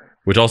there.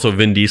 Which also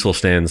Vin Diesel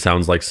stan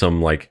sounds like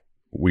some like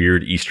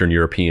weird Eastern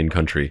European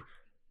country.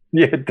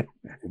 Yeah.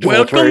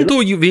 Welcome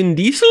to you, Vin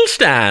Diesel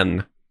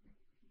stan.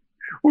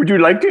 Would you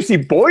like to see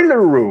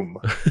Boiler Room?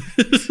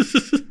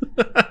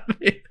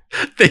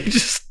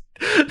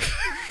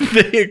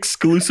 They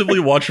exclusively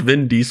watch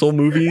Vin Diesel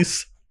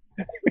movies.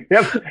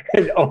 Yep,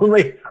 and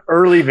only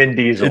early Vin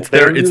Diesel.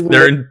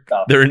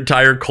 Their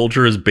entire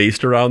culture is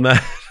based around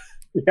that.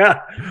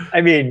 Yeah,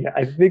 I mean,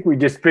 I think we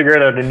just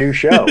figured out a new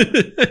show.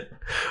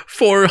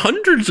 For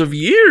hundreds of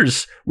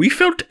years, we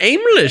felt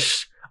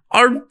aimless.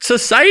 Our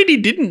society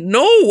didn't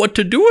know what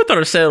to do with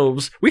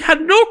ourselves. We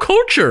had no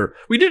culture.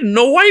 We didn't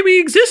know why we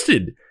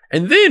existed.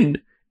 And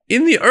then,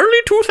 in the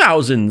early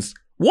 2000s,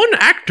 one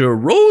actor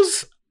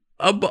rose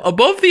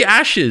above the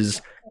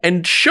ashes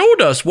and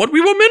showed us what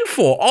we were meant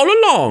for all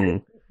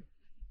along.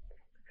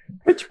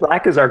 Pitch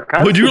Black is our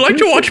constitution. Would you like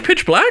to watch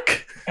Pitch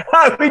Black?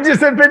 We just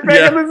said Pitch Black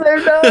at the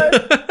same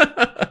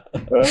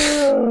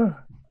time.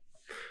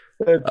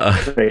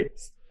 That's great.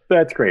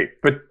 That's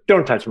great. But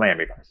don't touch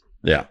Miami Vice.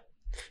 Yeah.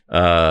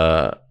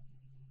 And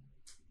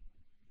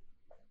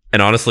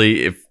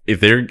honestly, if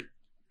they're,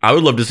 I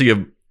would love to see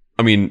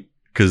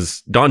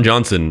because Don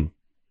Johnson,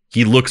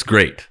 he looks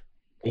great.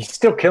 He's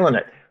still killing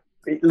it.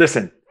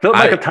 Listen, Philip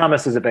Michael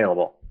Thomas is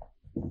available.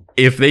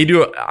 If they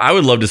do, I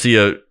would love to see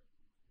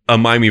a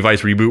Miami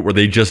Vice reboot where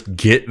they just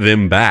get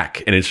them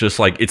back, and it's just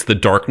like it's the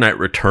Dark Knight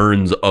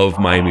Returns of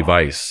Miami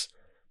Vice.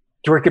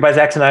 Directed by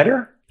Zack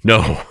Snyder?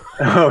 No.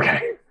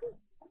 Okay.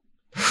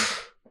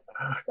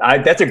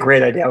 That's a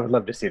great idea. I would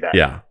love to see that.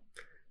 Yeah.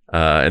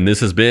 And this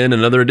has been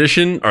another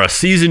edition, or a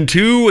season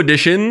 2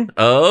 edition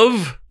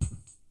of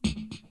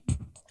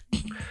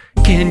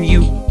Can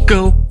You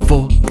Go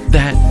For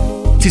That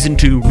Season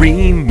 2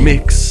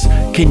 Remix?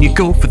 Can you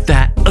go for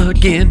that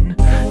again?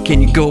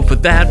 Can you go for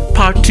that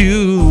part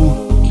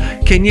 2?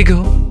 Can you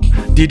go?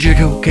 Did you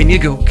go? Can you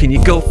go? Can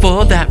you go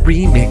for that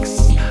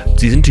remix?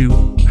 Season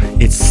 2.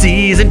 It's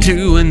season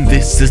 2 and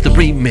this is the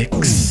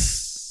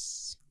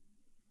remix.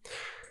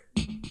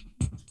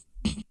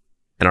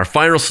 And our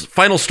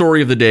final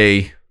story of the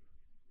day.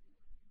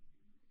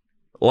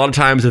 A lot of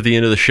times at the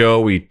end of the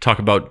show, we talk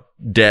about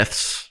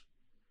deaths,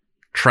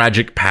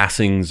 tragic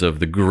passings of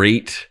the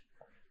great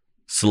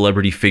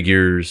celebrity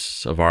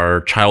figures of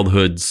our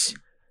childhoods.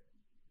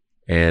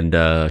 And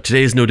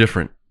today is no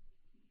different.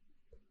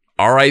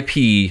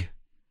 R.I.P.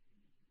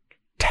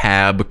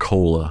 Tab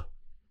Cola.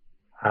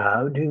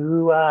 How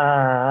do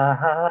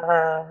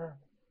I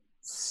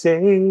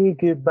say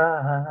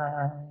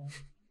goodbye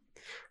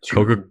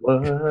to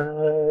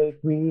what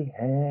we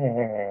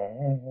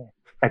had?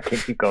 I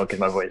can't keep going because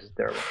my voice is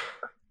terrible.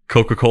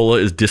 Coca-Cola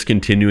is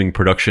discontinuing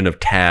production of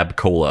Tab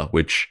Cola,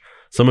 which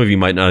some of you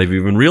might not have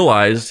even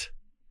realized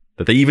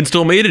that they even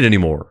still made it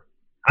anymore.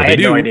 But I had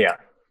no idea.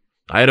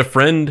 I had a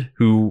friend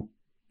who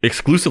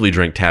exclusively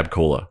drank Tab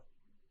Cola.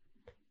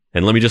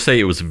 And let me just say,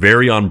 it was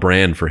very on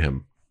brand for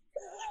him.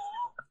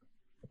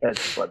 That's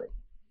funny.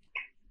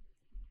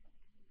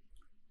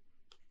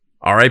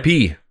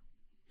 R.I.P.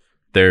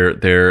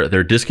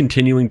 They're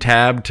discontinuing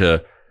Tab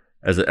to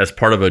as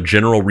part of a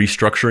general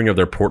restructuring of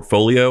their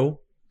portfolio.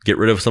 Get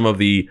rid of some of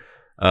the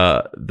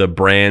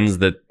brands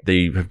that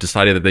they have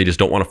decided that they just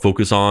don't want to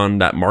focus on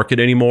that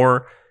market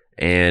anymore.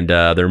 and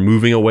they're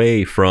moving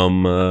away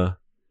from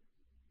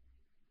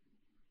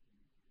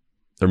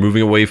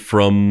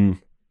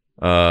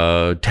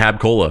Tab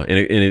Cola.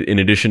 In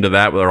addition to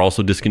that, they're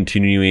also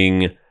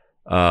discontinuing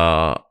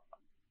Odwalla.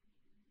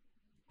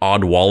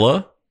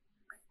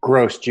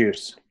 Gross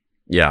juice.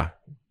 Yeah.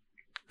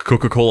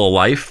 Coca-Cola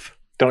Life.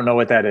 Don't know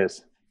what that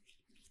is.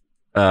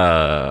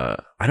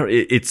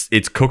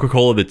 It's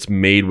Coca-Cola that's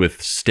made with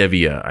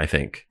stevia, I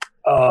think.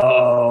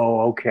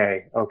 Oh,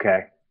 okay.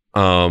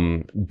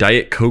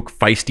 Diet Coke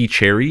Feisty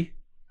Cherry.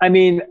 I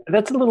mean,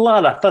 that's a little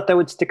odd. I thought that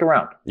would stick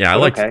around. Yeah, I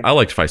liked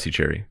Feisty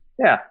Cherry.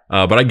 Yeah.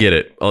 But I get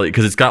it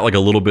because it's got like a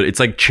little bit. It's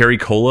like cherry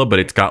cola, but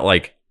it's got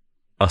like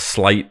a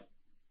slight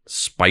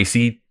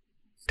spicy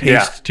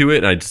taste to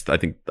it. And I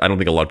don't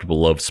think a lot of people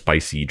love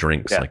spicy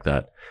drinks like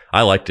that.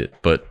 I liked it,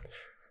 but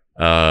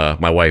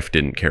my wife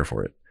didn't care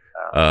for it.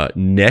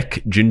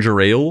 Neck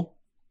Ginger Ale.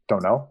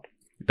 Don't know.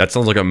 That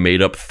sounds like a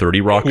made up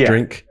 30 Rock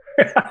drink.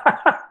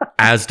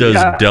 As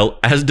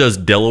does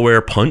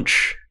Delaware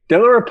Punch.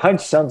 Delaware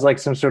Punch sounds like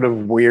some sort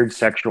of weird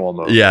sexual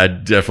move. Yeah,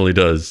 it definitely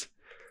does.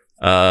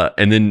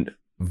 And then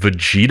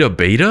Vegeta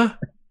Beta?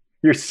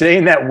 You're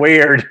saying that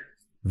weird.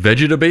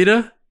 Vegeta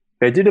Beta?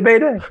 Vegeta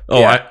Beta? Oh,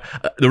 yeah.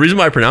 The reason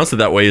why I pronounce it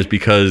that way is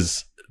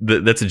because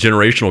that's a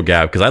generational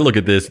gap. Because I look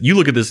at this, you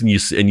look at this and you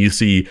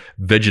see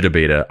Vegeta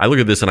Beta. I look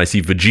at this and I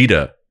see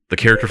Vegeta, the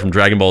character from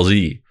Dragon Ball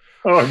Z.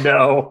 Oh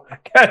no,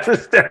 that's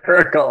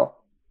hysterical.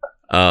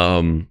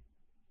 Vegeta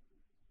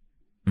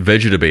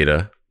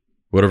Beta,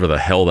 whatever the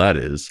hell that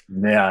is.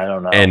 Yeah, I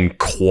don't know. And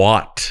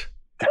Quat.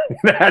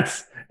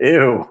 That's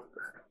ew.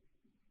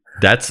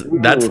 That's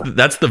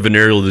the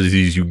venereal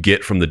disease you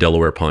get from the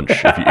Delaware Punch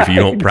if you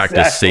don't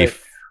practice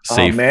safe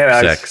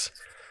sex.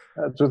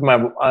 I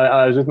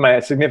was with my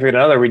significant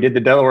other. We did the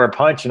Delaware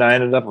Punch, and I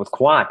ended up with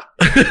Quat.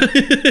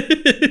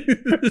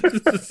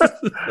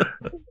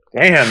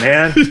 Damn,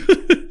 man.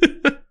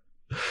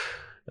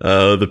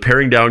 The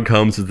paring down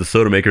comes as the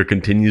soda maker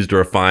continues to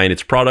refine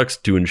its products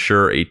to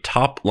ensure a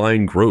top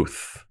line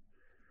growth.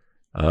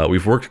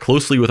 We've worked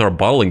closely with our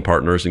bottling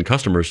partners and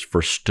customers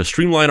to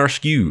streamline our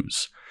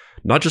SKUs,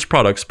 not just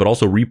products, but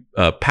also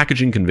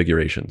packaging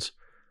configurations.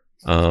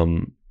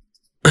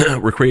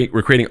 We're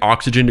creating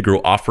oxygen to grow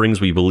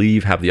offerings we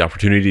believe have the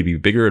opportunity to be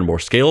bigger and more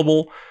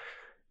scalable.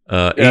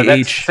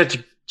 That's such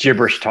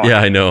gibberish talk.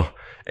 Yeah, I know.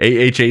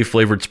 AHA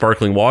flavored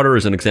sparkling water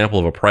is an example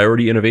of a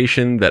priority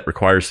innovation that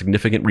requires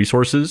significant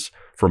resources,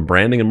 from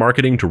branding and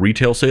marketing to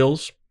retail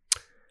sales.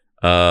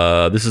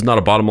 This is not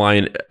a bottom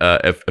line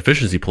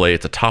efficiency play;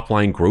 it's a top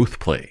line growth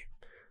play.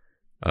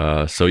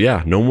 So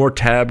yeah, no more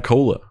Tab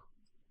Cola.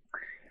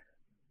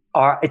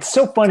 It's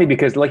so funny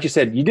because, like you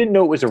said, you didn't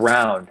know it was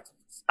around.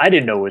 I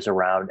didn't know it was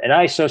around, and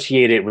I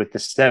associate it with the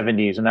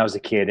 70s when I was a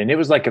kid, and it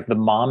was like the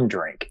mom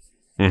drink.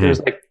 Mm-hmm. It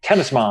was like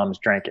tennis moms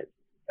drank it.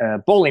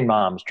 Bowling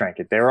moms drank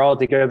it. They were all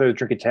together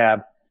drinking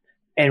Tab.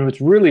 And what's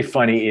really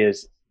funny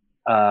is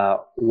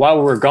while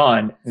we were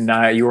gone,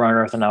 and you were on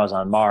Earth and I was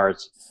on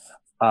Mars,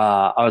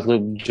 I was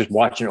just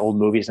watching old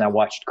movies, and I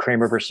watched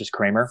Kramer versus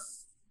Kramer.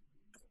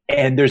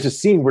 And there's a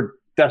scene where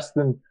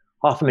Dustin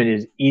Hoffman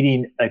is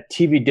eating a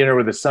TV dinner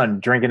with his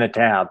son, drinking a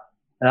Tab.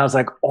 And I was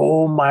like,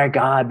 oh my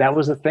God, that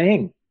was a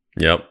thing.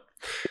 Yep.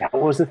 That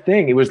was a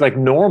thing. It was like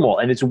normal.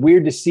 And it's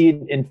weird to see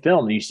it in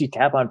film. You see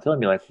Tab on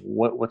film, you're like,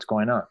 what's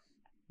going on?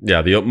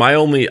 Yeah,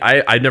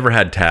 I never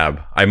had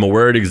Tab. I'm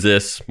aware it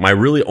exists. My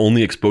really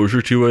only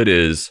exposure to it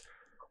is,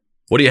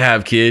 what do you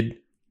have, kid?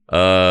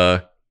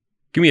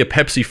 Give me a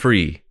Pepsi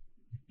free.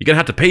 You're gonna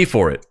have to pay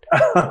for it.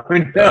 Oh,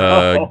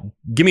 no.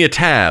 Give me a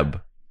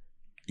Tab.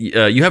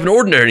 You haven't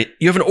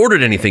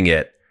ordered anything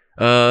yet.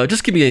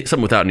 Just give me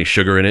something without any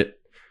sugar in it.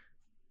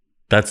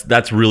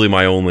 That's really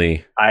my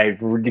only. I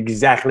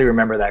exactly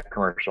remember that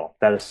commercial.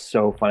 That is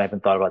so funny. I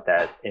haven't thought about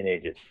that in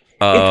ages.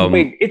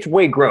 It's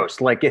way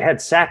gross. Like, it had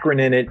saccharin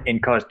in it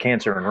and caused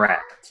cancer in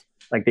rats.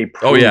 Like, they.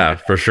 Oh yeah,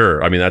 for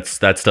sure. I mean, that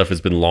stuff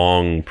has been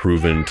long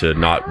proven to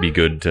not be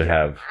good to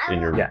have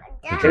in your. Yeah,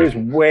 it was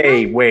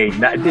way.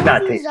 It did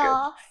not taste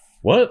good.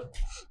 What?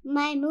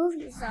 My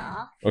movie's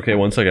off. Okay,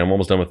 1 second. I'm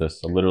almost done with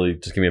this. Literally,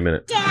 just give me a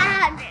minute.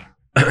 Dad,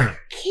 can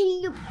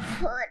you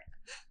put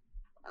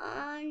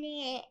on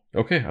it?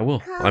 Okay, I will.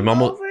 Come I'm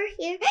almost over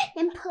here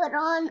and put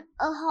on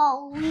a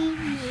Halloween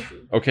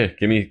movie. Okay,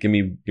 give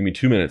me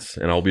 2 minutes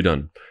and I'll be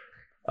done.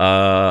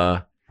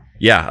 Yeah,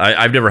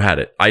 I've never had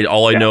it. I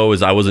know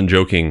is I wasn't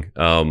joking.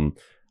 I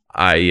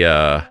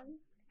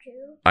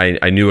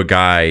knew a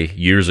guy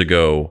years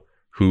ago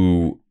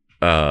who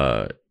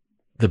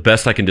the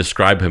best I can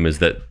describe him is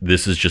that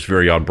this is just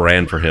very on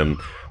brand for him.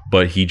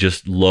 But he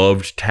just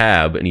loved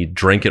Tab and he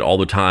drank it all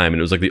the time. And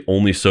it was like the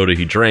only soda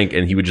he drank.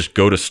 And he would just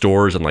go to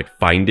stores and like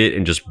find it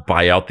and just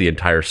buy out the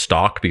entire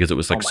stock because it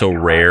was like so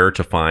rare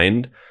to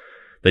find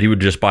that he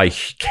would just buy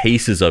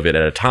cases of it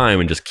at a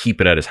time and just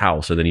keep it at his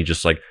house. And then he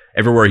just like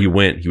everywhere he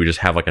went, he would just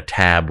have like a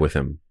Tab with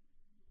him.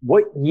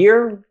 What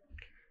year?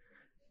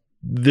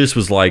 This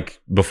was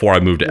like before I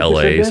moved to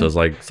LA. So it's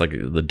like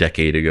the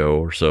decade ago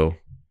or so.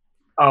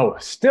 Oh,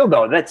 still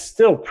though, that's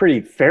still pretty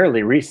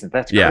fairly recent.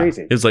 That's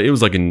crazy. It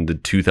was like in the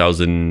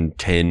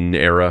 2010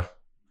 era.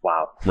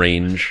 Wow.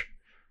 Range.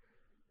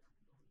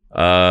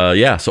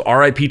 So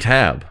R.I.P.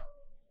 Tab.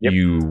 Yep.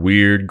 You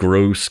weird,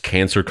 gross,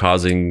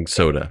 cancer-causing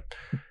soda.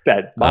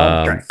 That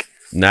mom drank.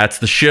 And that's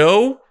the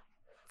show.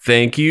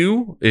 Thank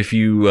you. If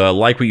you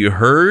like what you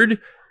heard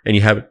and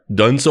you haven't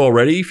done so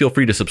already, feel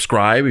free to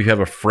subscribe. If you have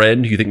a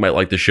friend who you think might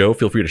like the show,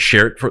 feel free to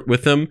share it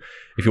with them.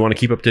 If you want to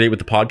keep up to date with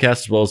the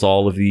podcast, as well as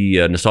all of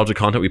the nostalgia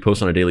content we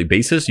post on a daily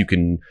basis, you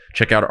can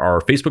check out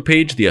our Facebook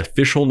page, the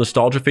official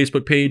Nostalgia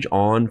Facebook page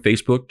on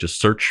Facebook. Just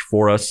search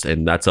for us,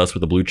 and that's us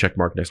with a blue check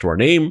mark next to our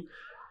name.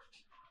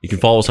 You can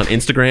follow us on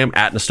Instagram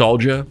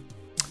 @Nostalgia.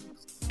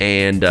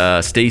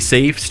 And stay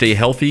safe, stay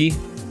healthy,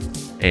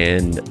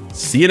 and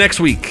see you next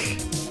week.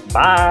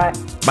 Bye.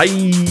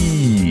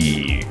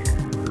 Bye.